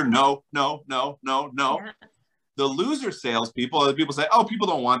people that hear no, no, no, no, no. Yeah. The loser salespeople are the people say, oh, people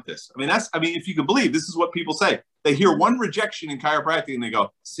don't want this. If you can believe, this is what people say. They hear one rejection in chiropractic and they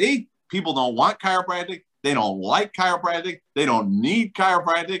go, see, people don't want chiropractic. They don't like chiropractic. They don't need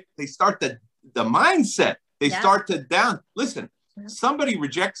chiropractic. They start the mindset. They start to down. Listen, somebody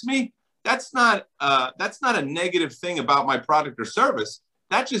rejects me. That's not a negative thing about my product or service.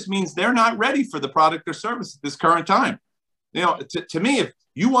 That just means they're not ready for the product or service at this current time. To me, if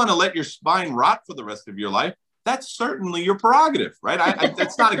you want to let your spine rot for the rest of your life, that's certainly your prerogative, right?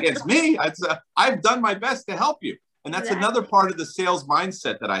 That's not against me. I've done my best to help you. And that's another part of the sales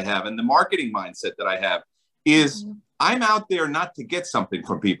mindset that I have and the marketing mindset that I have is I'm out there not to get something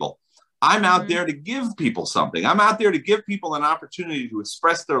from people. I'm out there to give people something. I'm out there to give people an opportunity to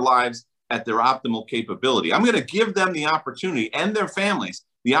express their lives at their optimal capability. I'm going to give them the opportunity and their families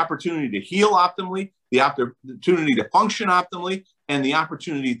the opportunity to heal optimally, the opportunity to function optimally, and the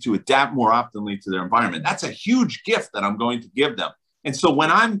opportunity to adapt more optimally to their environment. That's a huge gift that I'm going to give them. And so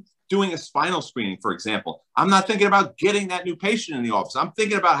when I'm doing a spinal screening, for example, I'm not thinking about getting that new patient in the office. I'm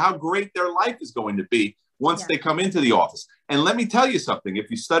thinking about how great their life is going to be once they come into the office. And let me tell you something.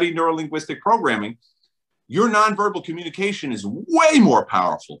 If you study neurolinguistic programming, your nonverbal communication is way more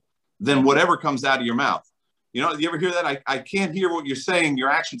powerful than whatever comes out of your mouth. You ever hear that? I can't hear what you're saying. Your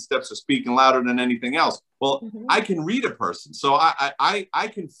action steps are speaking louder than anything else. Well, I can read a person. So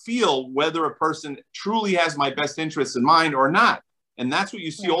I can feel whether a person truly has my best interests in mind or not. And that's what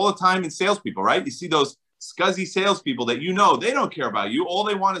you see all the time in salespeople, right? You see those scuzzy salespeople that they don't care about you. All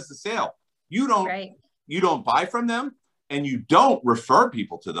they want is the sale. You don't buy from them and you don't refer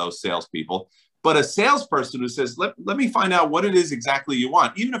people to those salespeople. But a salesperson who says, let me find out what it is exactly you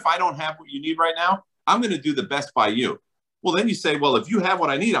want. Even if I don't have what you need right now, I'm going to do the best by you. Well, then you say, well, if you have what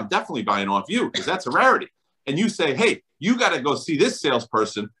I need, I'm definitely buying off you because that's a rarity. And you say, hey, you got to go see this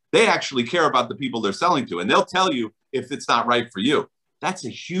salesperson. They actually care about the people they're selling to, and they'll tell you if it's not right for you. That's a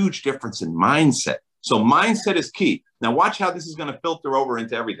huge difference in mindset. So mindset is key. Now watch how this is going to filter over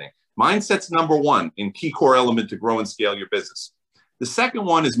into everything. Mindset's number one in key core element to grow and scale your business. The second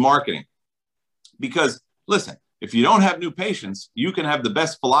one is marketing. Because listen, if you don't have new patients, you can have the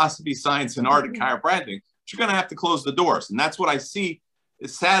best philosophy, science, and art in chiropractic, but you're going to have to close the doors. And that's what I see,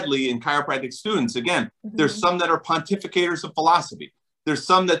 sadly, in chiropractic students. Again, there's some that are pontificators of philosophy. There's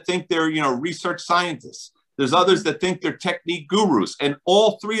some that think they're, research scientists. There's others that think they're technique gurus. And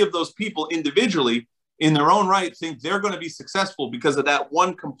all three of those people individually, in their own right, think they're going to be successful because of that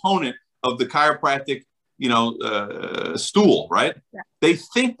one component of the chiropractic stool, right? Yeah. They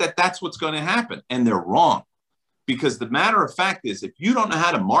think that that's what's going to happen, and they're wrong. Because the matter of fact is, if you don't know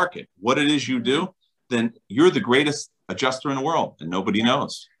how to market what it is you do, then you're the greatest adjuster in the world, and nobody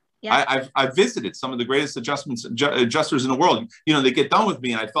knows. Yeah. I've visited some of the greatest adjusters in the world. They get done with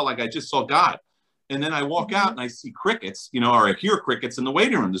me, and I felt like I just saw God. And then I walk out and I see crickets, or I hear crickets in the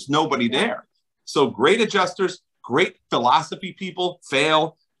waiting room. There's nobody there. So great adjusters, great philosophy people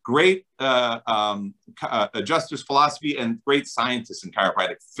fail. Great adjusters philosophy and great scientists in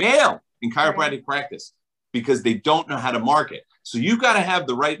chiropractic fail in chiropractic practice because they don't know how to market. So you got to have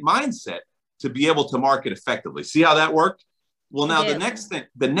the right mindset to be able to market effectively. See how that worked? Well, now the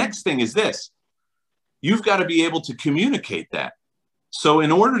next thing is this. You've got to be able to communicate that. So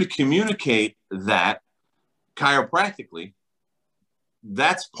in order to communicate that chiropractically,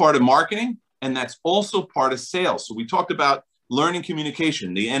 that's part of marketing, and that's also part of sales. So we talked about learning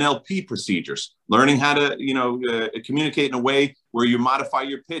communication, the NLP procedures, learning how to, communicate in a way where you modify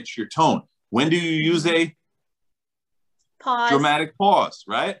your pitch, your tone. When do you use a dramatic pause,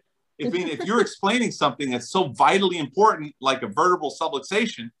 right? If you're explaining something that's so vitally important, like a vertebral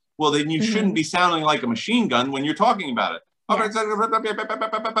subluxation, well, then you shouldn't be sounding like a machine gun when you're talking about it. Yeah.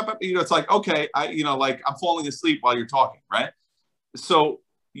 It's like, okay, I'm falling asleep while you're talking, right? So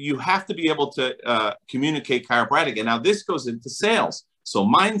you have to be able to communicate chiropractic. And now this goes into sales. So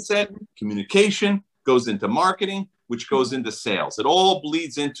mindset, communication goes into marketing, which goes into sales. It all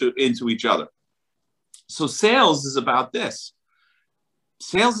bleeds into each other. So sales is about this.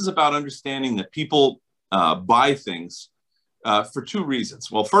 Sales is about understanding that people buy things for two reasons.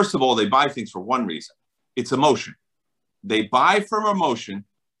 Well, first of all, they buy things for one reason. It's emotion. They buy from emotion,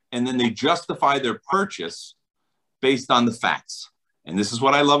 and then they justify their purchase based on the facts. And this is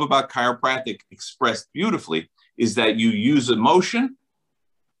what I love about chiropractic expressed beautifully, is that you use emotion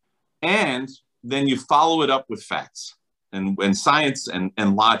and then you follow it up with facts and science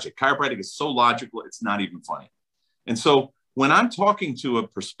and logic. Chiropractic is so logical, it's not even funny. And so when I'm talking to a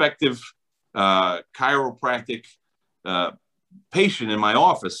prospective chiropractic patient in my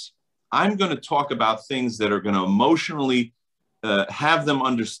office, I'm going to talk about things that are going to emotionally have them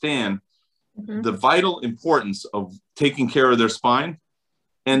understand the vital importance of taking care of their spine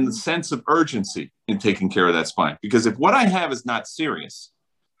and the sense of urgency in taking care of that spine. Because if what I have is not serious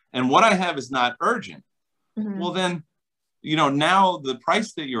and what I have is not urgent, well then, now the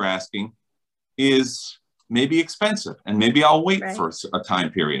price that you're asking is maybe expensive and maybe I'll wait for a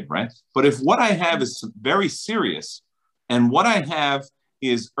time period, right? But if what I have is very serious and what I have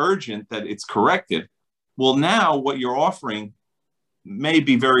is urgent, that it's corrected, well, now what you're offering may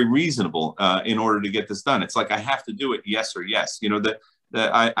be very reasonable in order to get this done. It's like I have to do it yes or yes.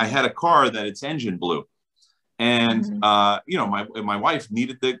 I had a car that its engine blew, and my wife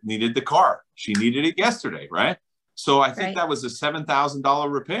needed the car. She needed it yesterday, right? So I think that was a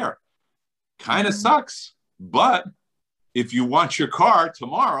 $7,000 repair. Kind of sucks, but if you want your car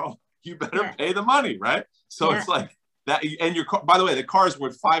tomorrow, you better pay the money, right? So it's like that. And your car, by the way, the car is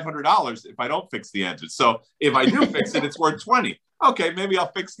worth $500 if I don't fix the engine. So if I do fix it, it's worth $20. Okay, maybe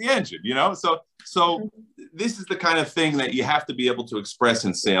I'll fix the engine, So this is the kind of thing that you have to be able to express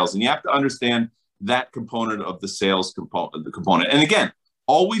in sales, and you have to understand that component of the sales component. And again,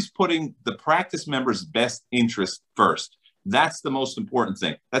 always putting the practice member's best interest first. That's the most important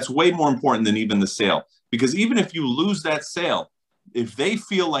thing. That's way more important than even the sale, because even if you lose that sale, if they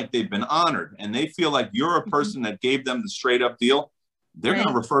feel like they've been honored and they feel like you're a person that gave them the straight up deal, they're going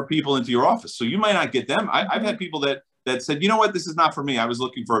to refer people into your office. So you might not get them. I've had people that said, you know what, this is not for me. I was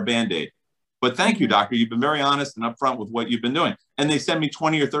looking for a Band-Aid. But thank you, doctor. You've been very honest and upfront with what you've been doing. And they send me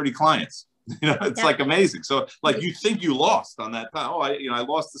 20 or 30 clients. It's like amazing. So like you think you lost on that time. Oh, I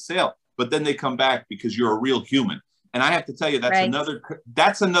lost the sale. But then they come back because you're a real human. And I have to tell you,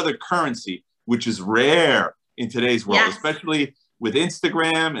 that's another currency which is rare in today's world, Yes. especially with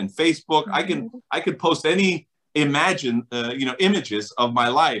Instagram and Facebook. I could post any images of my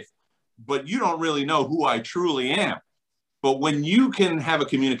life, but you don't really know who I truly am. But when you can have a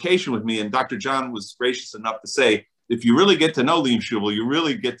communication with me, and Dr. John was gracious enough to say, if you really get to know Liam Schubel, you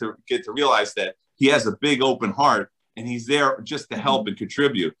really get to realize that he has a big open heart and he's there just to help and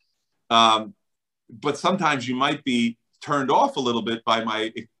contribute. But sometimes you might be turned off a little bit by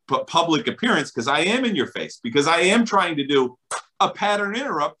my public appearance because I am in your face, because I am trying to do a pattern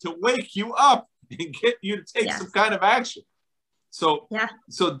interrupt to wake you up and get you to take some kind of action. So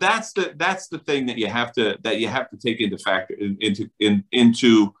that's the thing that you have to take into factor into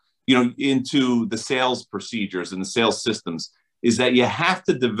the sales procedures and the sales systems, is that you have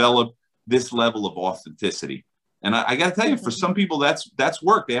to develop this level of authenticity. And I got to tell you, for some people, that's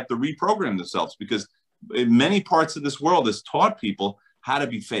work. They have to reprogram themselves, because in many parts of this world has taught people how to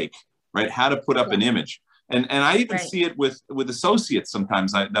be fake, right? How to put up an image. And I even see it with associates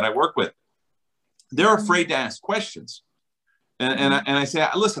sometimes that I work with. They're afraid to ask questions. And I say,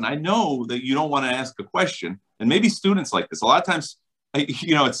 listen, I know that you don't want to ask a question. And maybe students like this. A lot of times,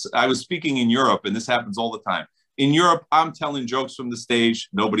 I was speaking in Europe, and this happens all the time. In Europe, I'm telling jokes from the stage.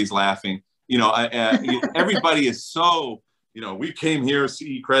 Nobody's laughing. Everybody is so, we came here,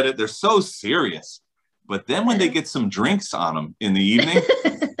 CE credit. They're so serious. But then when they get some drinks on them in the evening,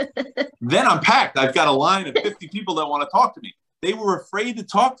 then I'm packed. I've got a line of 50 people that want to talk to me. They were afraid to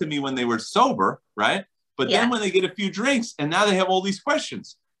talk to me when they were sober, right? But then when they get a few drinks, and now they have all these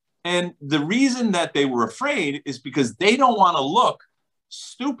questions. And the reason that they were afraid is because they don't want to look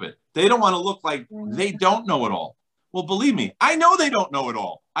stupid. They don't want to look like they don't know it all. Well, believe me, I know they don't know it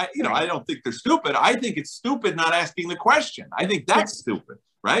all. I don't think they're stupid. I think it's stupid not asking the question. I think that's stupid,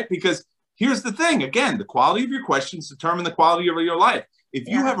 right? Because here's the thing. Again, the quality of your questions determine the quality of your life. If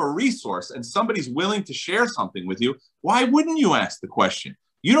you have a resource and somebody's willing to share something with you, why wouldn't you ask the question?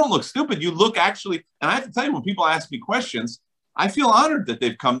 You don't look stupid. You look actually, and I have to tell you, when people ask me questions, I feel honored that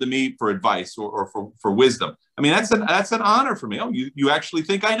they've come to me for advice or for wisdom. I mean, that's an honor for me. Oh, you actually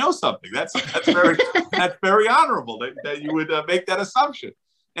think I know something. That's very honorable that you would make that assumption.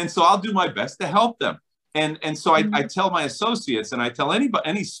 And so I'll do my best to help them. And so I tell my associates, and I tell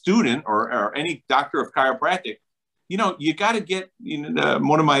any student or any doctor of chiropractic, you got to get,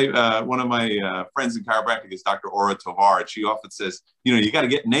 one of my friends in chiropractic is Dr. Aura Tovar. And she often says, you got to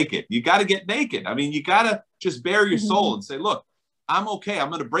get naked. You got to get naked. I mean, you got to just bare your soul and say, look, I'm okay. I'm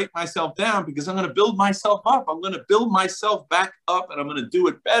going to break myself down because I'm going to build myself up. I'm going to build myself back up, and I'm going to do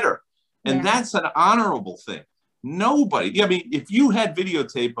it better. And that's an honorable thing. Nobody, I mean, if you had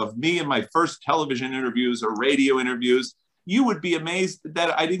videotape of me in my first television interviews or radio interviews, you would be amazed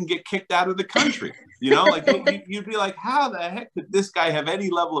that I didn't get kicked out of the country. You'd be like, how the heck did this guy have any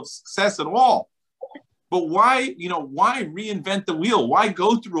level of success at all? But why reinvent the wheel? Why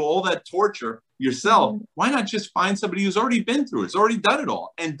go through all that torture yourself? Why not just find somebody who's already been through it, has already done it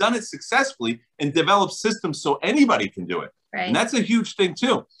all, and done it successfully, and develop systems so anybody can do it? Right. And that's a huge thing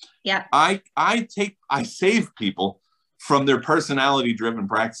too. Yeah. I save people from their personality-driven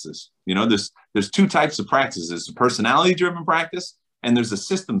practices. There's two types of practices. There's a personality-driven practice, and there's a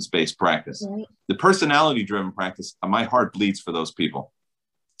systems-based practice. Right. The personality-driven practice, my heart bleeds for those people,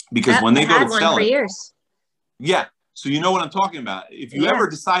 because when they go to sell it, years. Yeah. So you know what I'm talking about. If you ever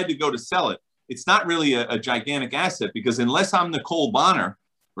decide to go to sell it, it's not really a gigantic asset, because unless I'm Nicole Bonner,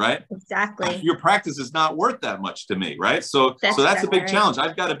 right? Exactly. Your practice is not worth that much to me, right? So that's a big challenge.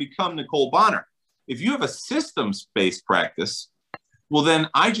 I've got to become Nicole Bonner. If you have a systems-based practice, well, then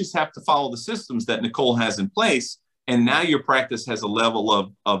I just have to follow the systems that Nicole has in place. And now your practice has a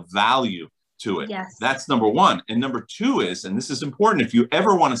level of value to it. Yes. That's number one. And number two is, and this is important, if you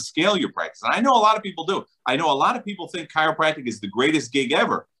ever want to scale your practice, and I know a lot of people do. I know a lot of people think chiropractic is the greatest gig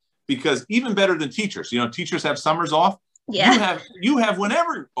ever, because even better than teachers. Teachers have summers off. Yeah. You have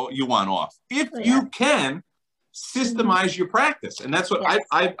whenever you want off. If you can systemize your practice. And that's what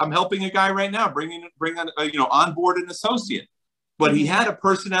I'm helping a guy right now, bring on board an associate. But he had a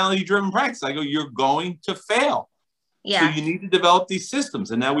personality-driven practice. I go, you're going to fail. Yeah. So you need to develop these systems.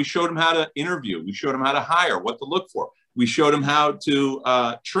 And now we showed him how to interview. We showed him how to hire, what to look for. We showed him how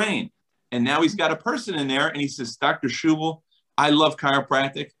to train. And now he's got a person in there, and he says, Dr. Schubel, I love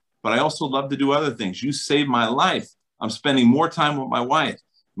chiropractic, but I also love to do other things. You saved my life. I'm spending more time with my wife,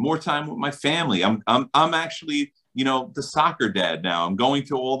 more time with my family. I'm actually, the soccer dad now. I'm going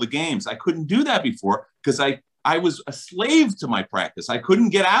to all the games. I couldn't do that before because I was a slave to my practice. I couldn't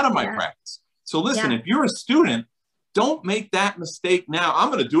get out of my practice. So listen, if you're a student, don't make that mistake now. I'm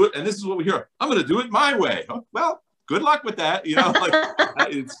going to do it. And this is what we hear. I'm going to do it my way. Well, good luck with that. You know, like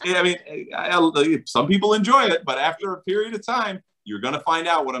I mean, some people enjoy it, but after a period of time, you're going to find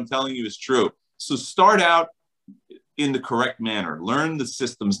out what I'm telling you is true. So start out in the correct manner. Learn the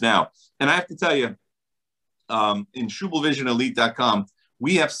systems now. And I have to tell you, in SchubelVisionElite.com,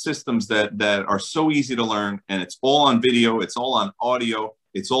 we have systems that are so easy to learn, and it's all on video, it's all on audio,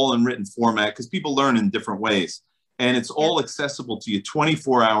 it's all in written format, because people learn in different ways. And it's all accessible to you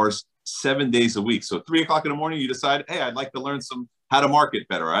 24 hours, 7 days a week. So at 3 o'clock in the morning, you decide, hey, I'd like to learn how to market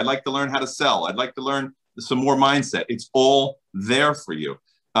better. I'd like to learn how to sell. I'd like to learn some more mindset. It's all there for you.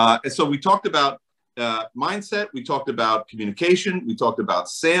 And so we talked about mindset. We talked about communication. We talked about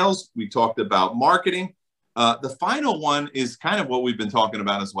sales. We talked about marketing. The final one is kind of what we've been talking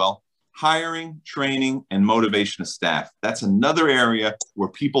about as well: hiring, training, and motivation of staff. That's another area where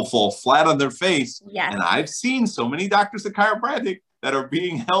people fall flat on their face. Yes. And I've seen so many doctors of chiropractic that are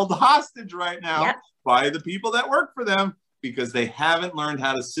being held hostage right now by the people that work for them, because they haven't learned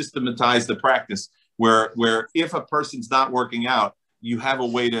how to systematize the practice, where if a person's not working out, you have a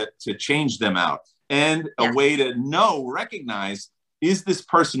way to change them out, and a way to recognize, is this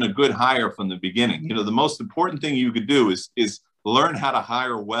person a good hire from the beginning? You know, the most important thing you could do is learn how to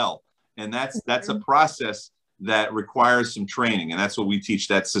hire well. And that's a process that requires some training. And that's what we teach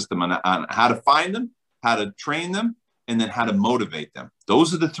that system on how to find them, how to train them, and then how to motivate them.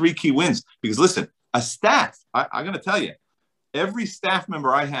 Those are the 3 key wins. Because listen, a staff, I'm going to tell you, every staff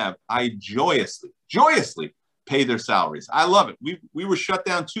member I have, I joyously pay their salaries. I love it. We were shut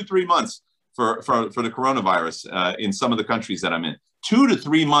down 2-3 months for the coronavirus in some of the countries that I'm in. 2 to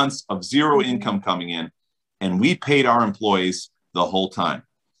 3 months of zero income coming in, and we paid our employees the whole time.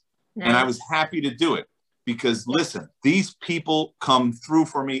 Nice. And I was happy to do it, because listen, these people come through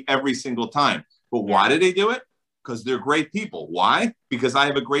for me every single time. But why do they do it? Because they're great people. Why? Because I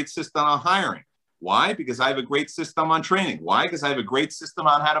have a great system on hiring. Why? Because I have a great system on training. Why? Because I have a great system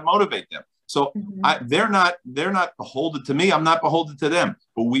on how to motivate them. So they're not beholden to me. I'm not beholden to them.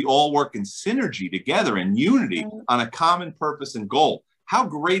 But we all work in synergy together, in unity, on a common purpose and goal. How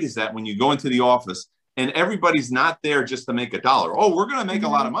great is that when you go into the office and everybody's not there just to make a dollar? Oh, we're going to make a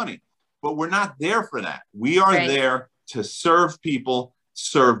lot of money. But we're not there for that. We are there to serve people,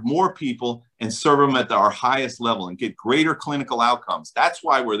 serve more people, and serve them at our highest level and get greater clinical outcomes. That's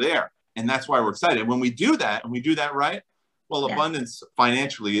why we're there. And that's why we're excited. When we do that, and we do that right, well, abundance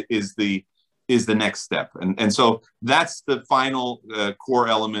financially is the next step. And so that's the final core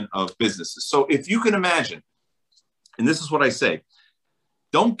element of businesses. So if you can imagine, and this is what I say,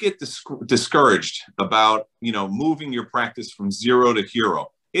 don't get discouraged about, moving your practice from zero to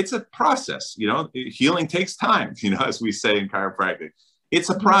hero. It's a process. Healing takes time, as we say in chiropractic. It's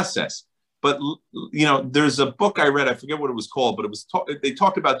a process. But, there's a book I read, I forget what it was called, but they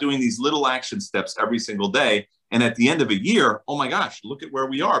talked about doing these little action steps every single day. And at the end of a year, oh my gosh, look at where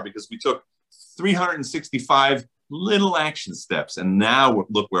we are, because we took 365 little action steps. And now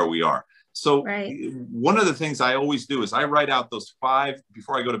look where we are. So one of the things I always do is I write out those 5,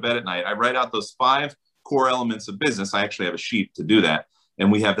 before I go to bed at night, I write out those 5 core elements of business. I actually have a sheet to do that.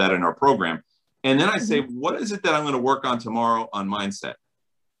 And we have that in our program. And then I say, what is it that I'm going to work on tomorrow on mindset?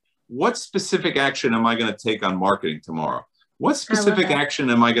 What specific action am I going to take on marketing tomorrow? What specific action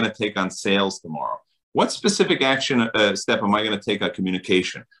am I going to take on sales tomorrow? What specific action step am I going to take on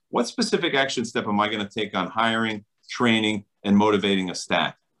communication? What specific action step am I going to take on hiring, training, and motivating a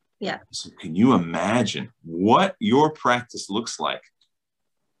staff? Yeah. So can you imagine what your practice looks like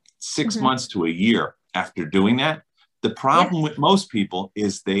 6 months to a year after doing that? The problem with most people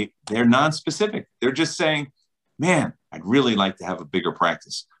is they're non-specific. They're just saying, man, I'd really like to have a bigger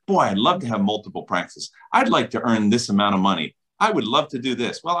practice. Boy, I'd love to have multiple practices. I'd like to earn this amount of money. I would love to do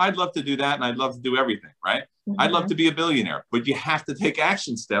this. Well, I'd love to do that, and I'd love to do everything, right? I'd love to be a billionaire, but you have to take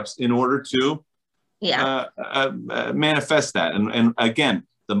action steps in order to manifest that. And again,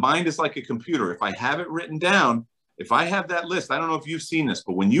 the mind is like a computer. If I have it written down, if I have that list, I don't know if you've seen this,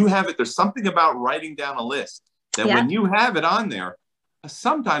 but when you have it, there's something about writing down a list that when you have it on there,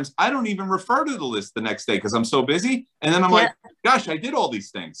 sometimes I don't even refer to the list the next day because I'm so busy. And then I'm like, gosh, I did all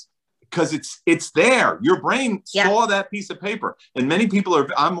these things because it's there. Your brain saw that piece of paper. And many people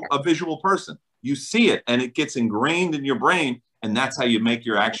I'm a visual person. You see it and it gets ingrained in your brain. And that's how you make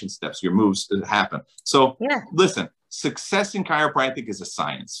your action steps, your moves happen. So listen, success in chiropractic is a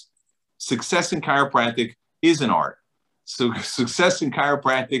science. Success in chiropractic is an art. So success in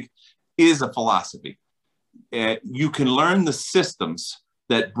chiropractic is a philosophy. You can learn the systems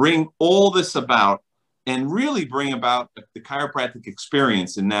that bring all this about and really bring about the chiropractic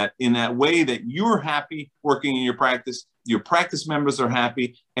experience in that way that you're happy working in your practice members are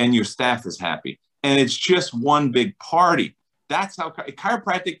happy, and your staff is happy. and it's just one big party. That's how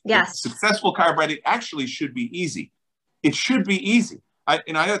chiropractic, yes. successful chiropractic actually should be easy. It should be easy. I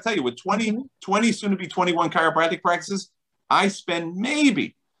got to tell you, with 20, soon to be 21 chiropractic practices, I spend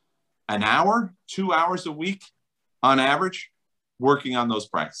maybe an hour, 2 hours a week on average working on those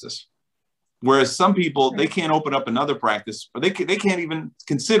practices. Whereas some people, they can't open up another practice, or they can't even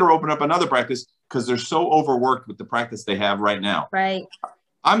consider opening up another practice because they're so overworked with the practice they have right now. Right.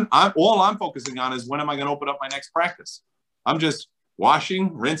 All I'm focusing on is, when am I going to open up my next practice? I'm just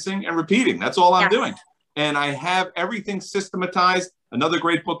washing, rinsing, and repeating. That's all I'm doing. And I have everything systematized. Another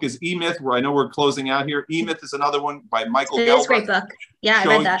great book is E-Myth, where I know we're closing out here. E-Myth is another one by Michael Gelber. It is a great book. Yeah, I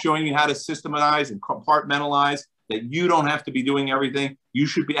read that. Showing you how to systematize and compartmentalize, that you don't have to be doing everything. You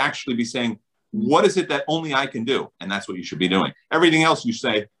should be actually be saying, what is it that only I can do? And that's what you should be doing. Everything else you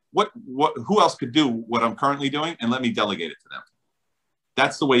say, who else could do what I'm currently doing? And let me delegate it to them.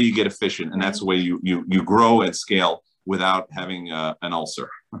 That's the way you get efficient. And that's the way you grow at scale without having an ulcer.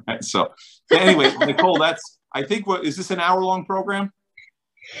 Right? So anyway, Nicole, I think, is this an hour-long program?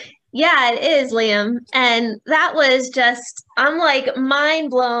 Yeah, it is, Liam. And that was just, I'm like mind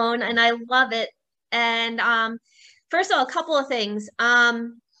blown, and I love it. And first of all, a couple of things.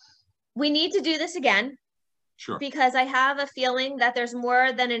 We need to do this again. Sure. Because I have a feeling that there's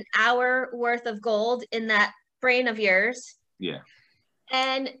more than an hour worth of gold in that brain of yours. Yeah.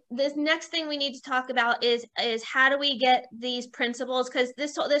 And this next thing we need to talk about is how do we get these principles? Because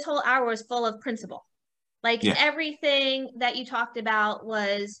this whole hour was full of principle. Like everything that you talked about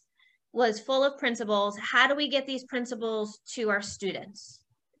was full of principles. How do we get these principles to our students?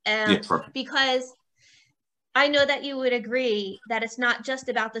 Because I know that you would agree that it's not just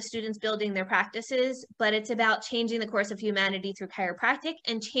about the students building their practices, but it's about changing the course of humanity through chiropractic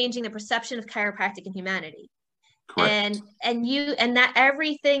and changing the perception of chiropractic and humanity. Correct. And that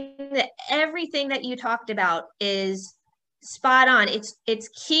everything that you talked about is spot on. It's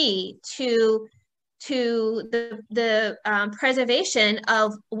key to the preservation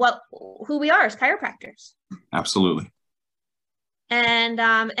of who we are as chiropractors. Absolutely. And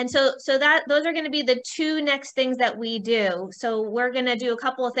so those are going to be the two next things that we do. So we're going to do a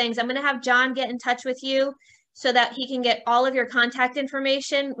couple of things. I'm going to have John get in touch with you so that he can get all of your contact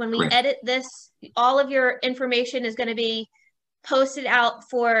information. When we edit this, all of your information is going to be posted out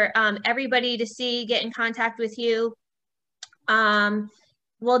for everybody to see, get in contact with you. I'll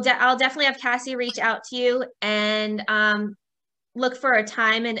definitely have Cassie reach out to you and look for a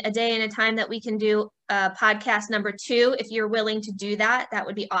time and a day and a time that we can do podcast number 2. If you're willing to do that, that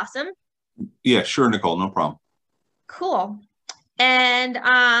would be awesome. Yeah, sure, Nicole, no problem. Cool. And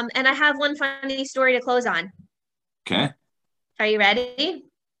I have one funny story to close on. Okay. Are you ready?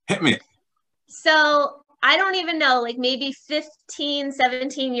 Hit me. So I don't even know, like maybe 15,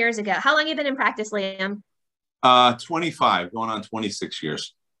 17 years ago. How long have you been in practice, Liam? 25, going on 26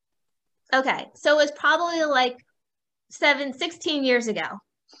 years. Okay. So it was probably like 16 years ago.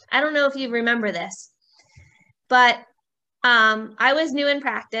 I don't know if you remember this, but I was new in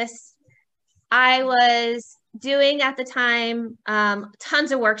practice. I was doing at the time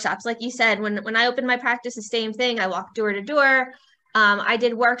tons of workshops. Like you said, when I opened my practice, the same thing. I walked door to door. I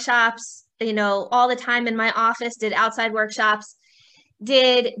did workshops, all the time in my office, did outside workshops,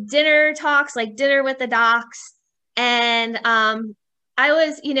 did dinner talks, like dinner with the docs. And I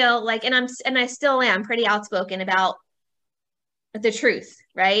was, and I still am pretty outspoken about the truth,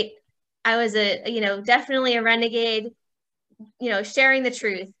 right? I was definitely a renegade, sharing the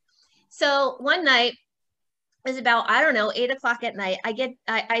truth. So one night, it was about, 8 o'clock at night.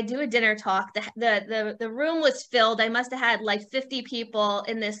 I do a dinner talk. The room was filled. I must have had like 50 people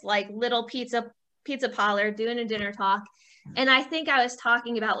in this like little pizza parlor doing a dinner talk. And I think I was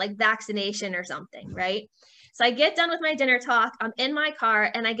talking about like vaccination or something, right? So I get done with my dinner talk. I'm in my car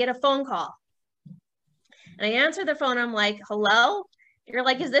and I get a phone call. And I answer the phone. I'm like, hello? You're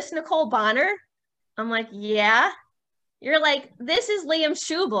like, is this Nicole Bonner? I'm like, yeah. You're like, this is Liam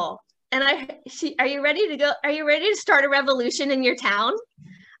Schubel. And are you ready to go? Are you ready to start a revolution in your town?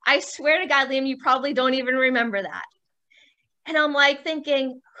 I swear to God, Liam, you probably don't even remember that. And I'm like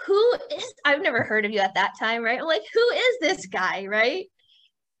thinking, I've never heard of you at that time, right? I'm like, who is this guy, right?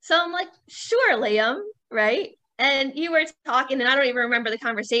 So I'm like, sure, Liam, right? And you were talking, and I don't even remember the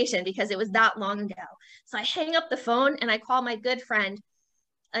conversation because it was that long ago. So I hang up the phone and I call my good friend,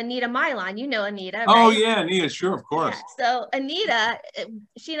 Anita Milan. You know Anita, right? Oh, yeah, Anita, sure, of course. Yeah. So Anita,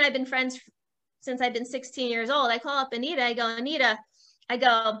 she and I have been friends since I've been 16 years old. I call up Anita. I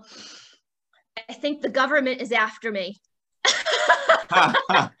go, I think the government is after me.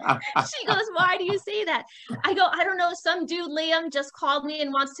 She goes, why do you say that? I go, I don't know. Some dude, Liam, just called me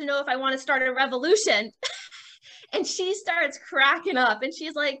and wants to know if I want to start a revolution. And she starts cracking up and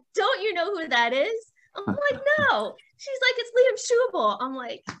she's like, don't you know who that is? I'm like, no. She's like, it's Liam Schubel. I'm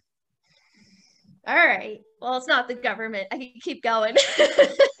like, all right. Well, it's not the government. I can keep going.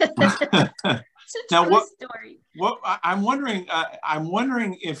 Now, what I'm wondering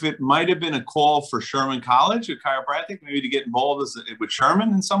if it might have been a call for Sherman College or chiropractic, maybe to get involved with Sherman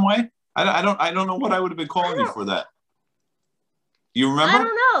in some way. I don't know what I would have been calling you for that. You remember? I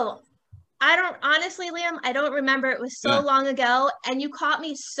don't know. I don't, honestly, Liam, I don't remember. It was so long ago, and you caught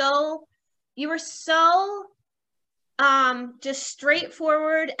me you were so just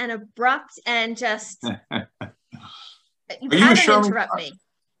straightforward and abrupt and just interrupt me.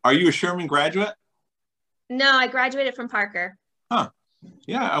 Are you a Sherman graduate? No, I graduated from Parker. Huh.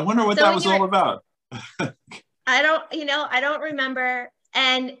 Yeah, I wonder what that was all about. I don't remember.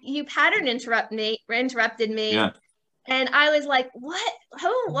 And you pattern interrupted me. Yeah. And I was like, what?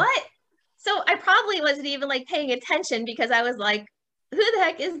 Who? What? So I probably wasn't even like paying attention because I was like, who the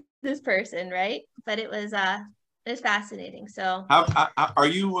heck is this person, right? But it was fascinating. So have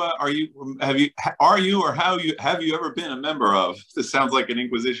you ever been a member of, this sounds like an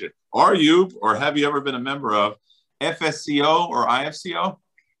inquisition, are you or have you ever been a member of FSCO or IFCO?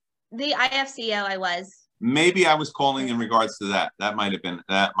 The IFCO I was. Maybe I was calling in regards to that. That might have been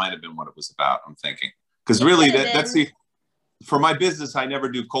what it was about, I'm thinking. Because really that's for my business, I never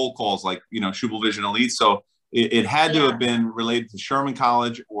do cold calls like, Schubel Vision Elite. So it had to have been related to Sherman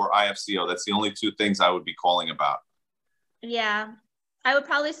College or IFCO. That's the only two things I would be calling about. Yeah. It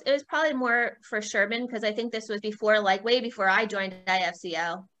was probably more for Sherman because I think this was way before I joined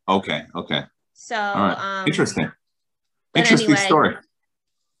IFCO. Okay. So, all right. Interesting Anyway, story.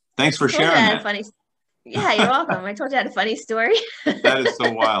 Thanks for sharing that. Yeah, you're welcome. I told you I had a funny story. That is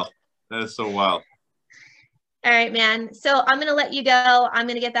so wild. All right, man. So I'm going to let you go. I'm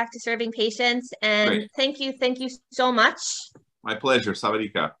going to get back to serving patients. And great. Thank you so much. My pleasure.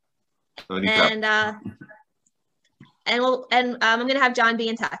 Sawadika. And I'm going to have John be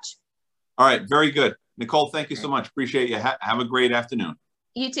in touch. All right. Very good. Nicole, thank you so much. Appreciate you. Have a great afternoon.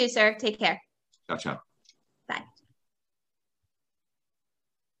 You too, sir. Take care. Ciao, ciao.